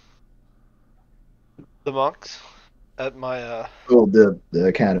 The monks at my Oh, the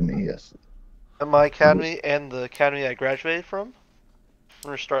academy, yes. at my academy and the academy I graduated from. We're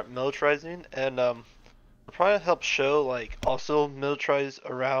gonna start militarizing, and we'll probably help show like also militarize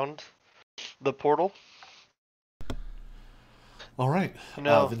around the portal. All right.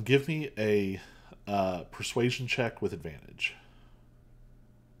 No. Then give me a persuasion check with advantage.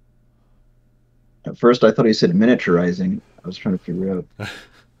 At first, I thought he said miniaturizing. I was trying to figure out.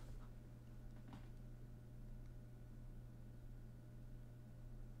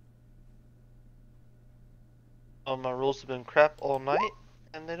 My rules have been crap all night,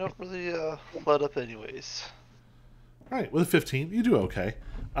 and they don't really let up anyways. All right, with a 15, you do okay.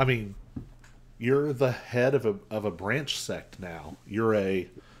 I mean, you're the head of a branch sect now. You're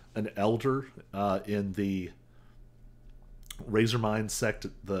an elder in the Razormind sect,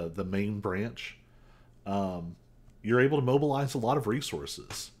 the main branch. You're able to mobilize a lot of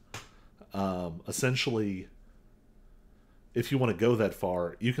resources. Essentially, if you want to go that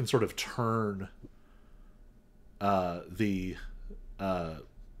far, you can sort of turn the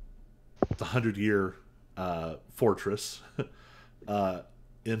 100-year fortress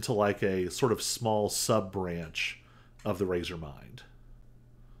into like a sort of small sub branch of the Razormind.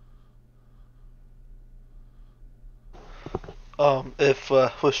 If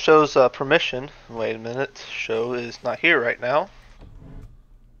with Show's permission, wait a minute, Show is not here right now.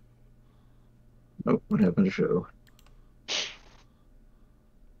 Oh, what happened to Show?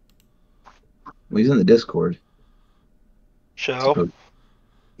 Well, he's in the Discord. Show? So,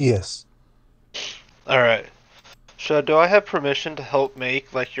 Yes. Alright. Show, do I have permission to help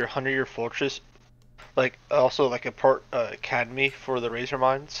make, like, your 100-year fortress, like, also, like, a part academy for the Razor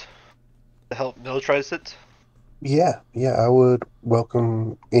Mines? To help militarize it? Yeah, I would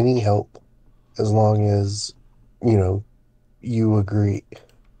welcome any help as long as, you agree.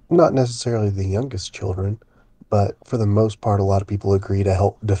 Not necessarily the youngest children, but for the most part, a lot of people agree to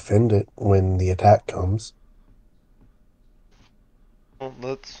help defend it when the attack comes. Well,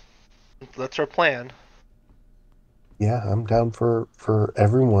 that's our plan. Yeah, I'm down for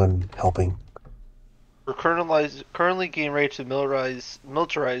everyone helping. We're currently getting ready to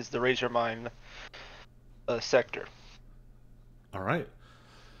militarize the Razor Mine sector. All right.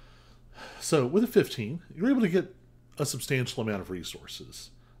 So with a 15, you're able to get a substantial amount of resources.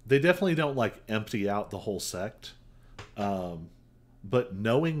 They definitely don't like empty out the whole sect, but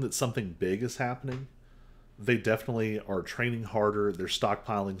knowing that something big is happening, they definitely are training harder. They're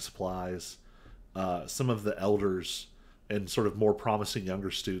stockpiling supplies. Some of the elders and sort of more promising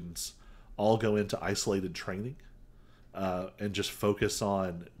younger students all go into isolated training and just focus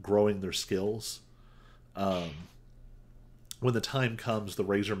on growing their skills. When the time comes, the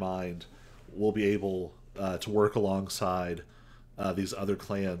Razor Mind will be able to work alongside these other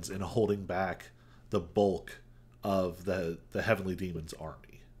clans in holding back the bulk of the Heavenly Demon's army.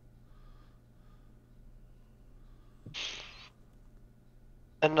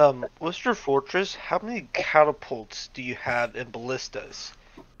 And what's your fortress? How many catapults do you have in ballistas,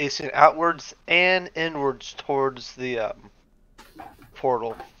 facing outwards and inwards towards the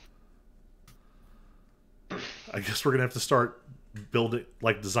portal? I guess we're gonna have to start building,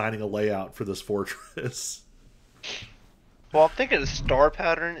 like designing a layout for this fortress. Well, I'm thinking a star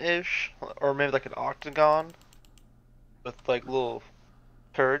pattern-ish, or maybe like an octagon with like little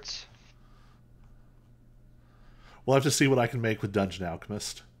turrets. We'll have to see what I can make with Dungeon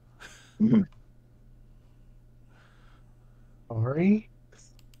Alchemist. mhm. Sorry?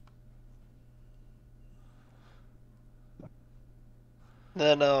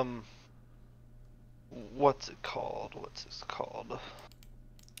 Then what's it called? What's this called?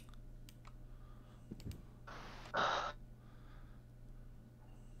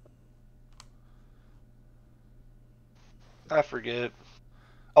 I forget.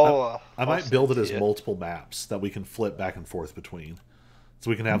 I might build it as multiple maps that we can flip back and forth between.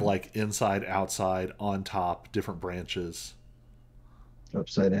 So we can have like inside, outside, on top, different branches.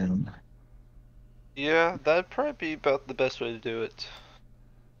 Upside down. Yeah, that'd probably be about the best way to do it.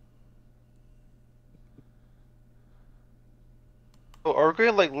 Oh, are we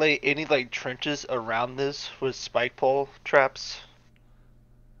going to like lay any like trenches around this with spike pole traps?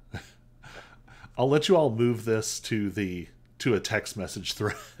 I'll let you all move this to a text message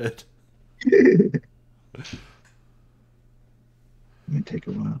thread. It may take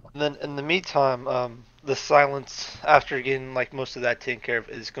a while. And then in the meantime, the silence after getting like most of that taken care of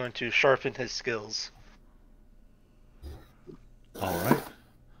is going to sharpen his skills. All right.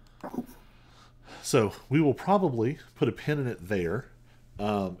 So we will probably put a pin in it there.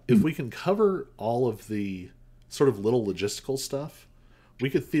 If we can cover all of the sort of little logistical stuff, we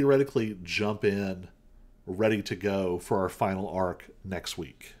could theoretically jump in ready to go for our final arc next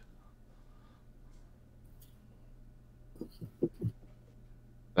week.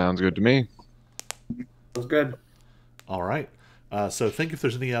 Sounds good to me. Sounds good. All right. So think if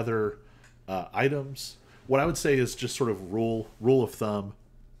there's any other items. What I would say is just sort of rule of thumb.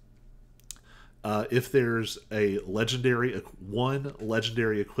 If there's one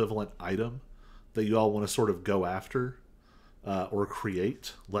legendary equivalent item that you all want to sort of go after or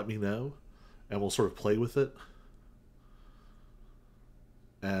create, let me know, and we'll sort of play with it.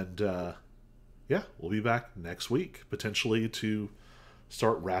 And yeah, we'll be back next week, potentially to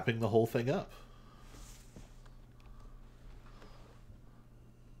start wrapping the whole thing up.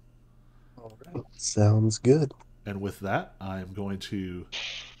 All right. Sounds good. And with that, I'm going to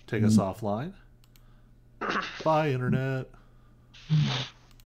take us offline. Bye, Internet.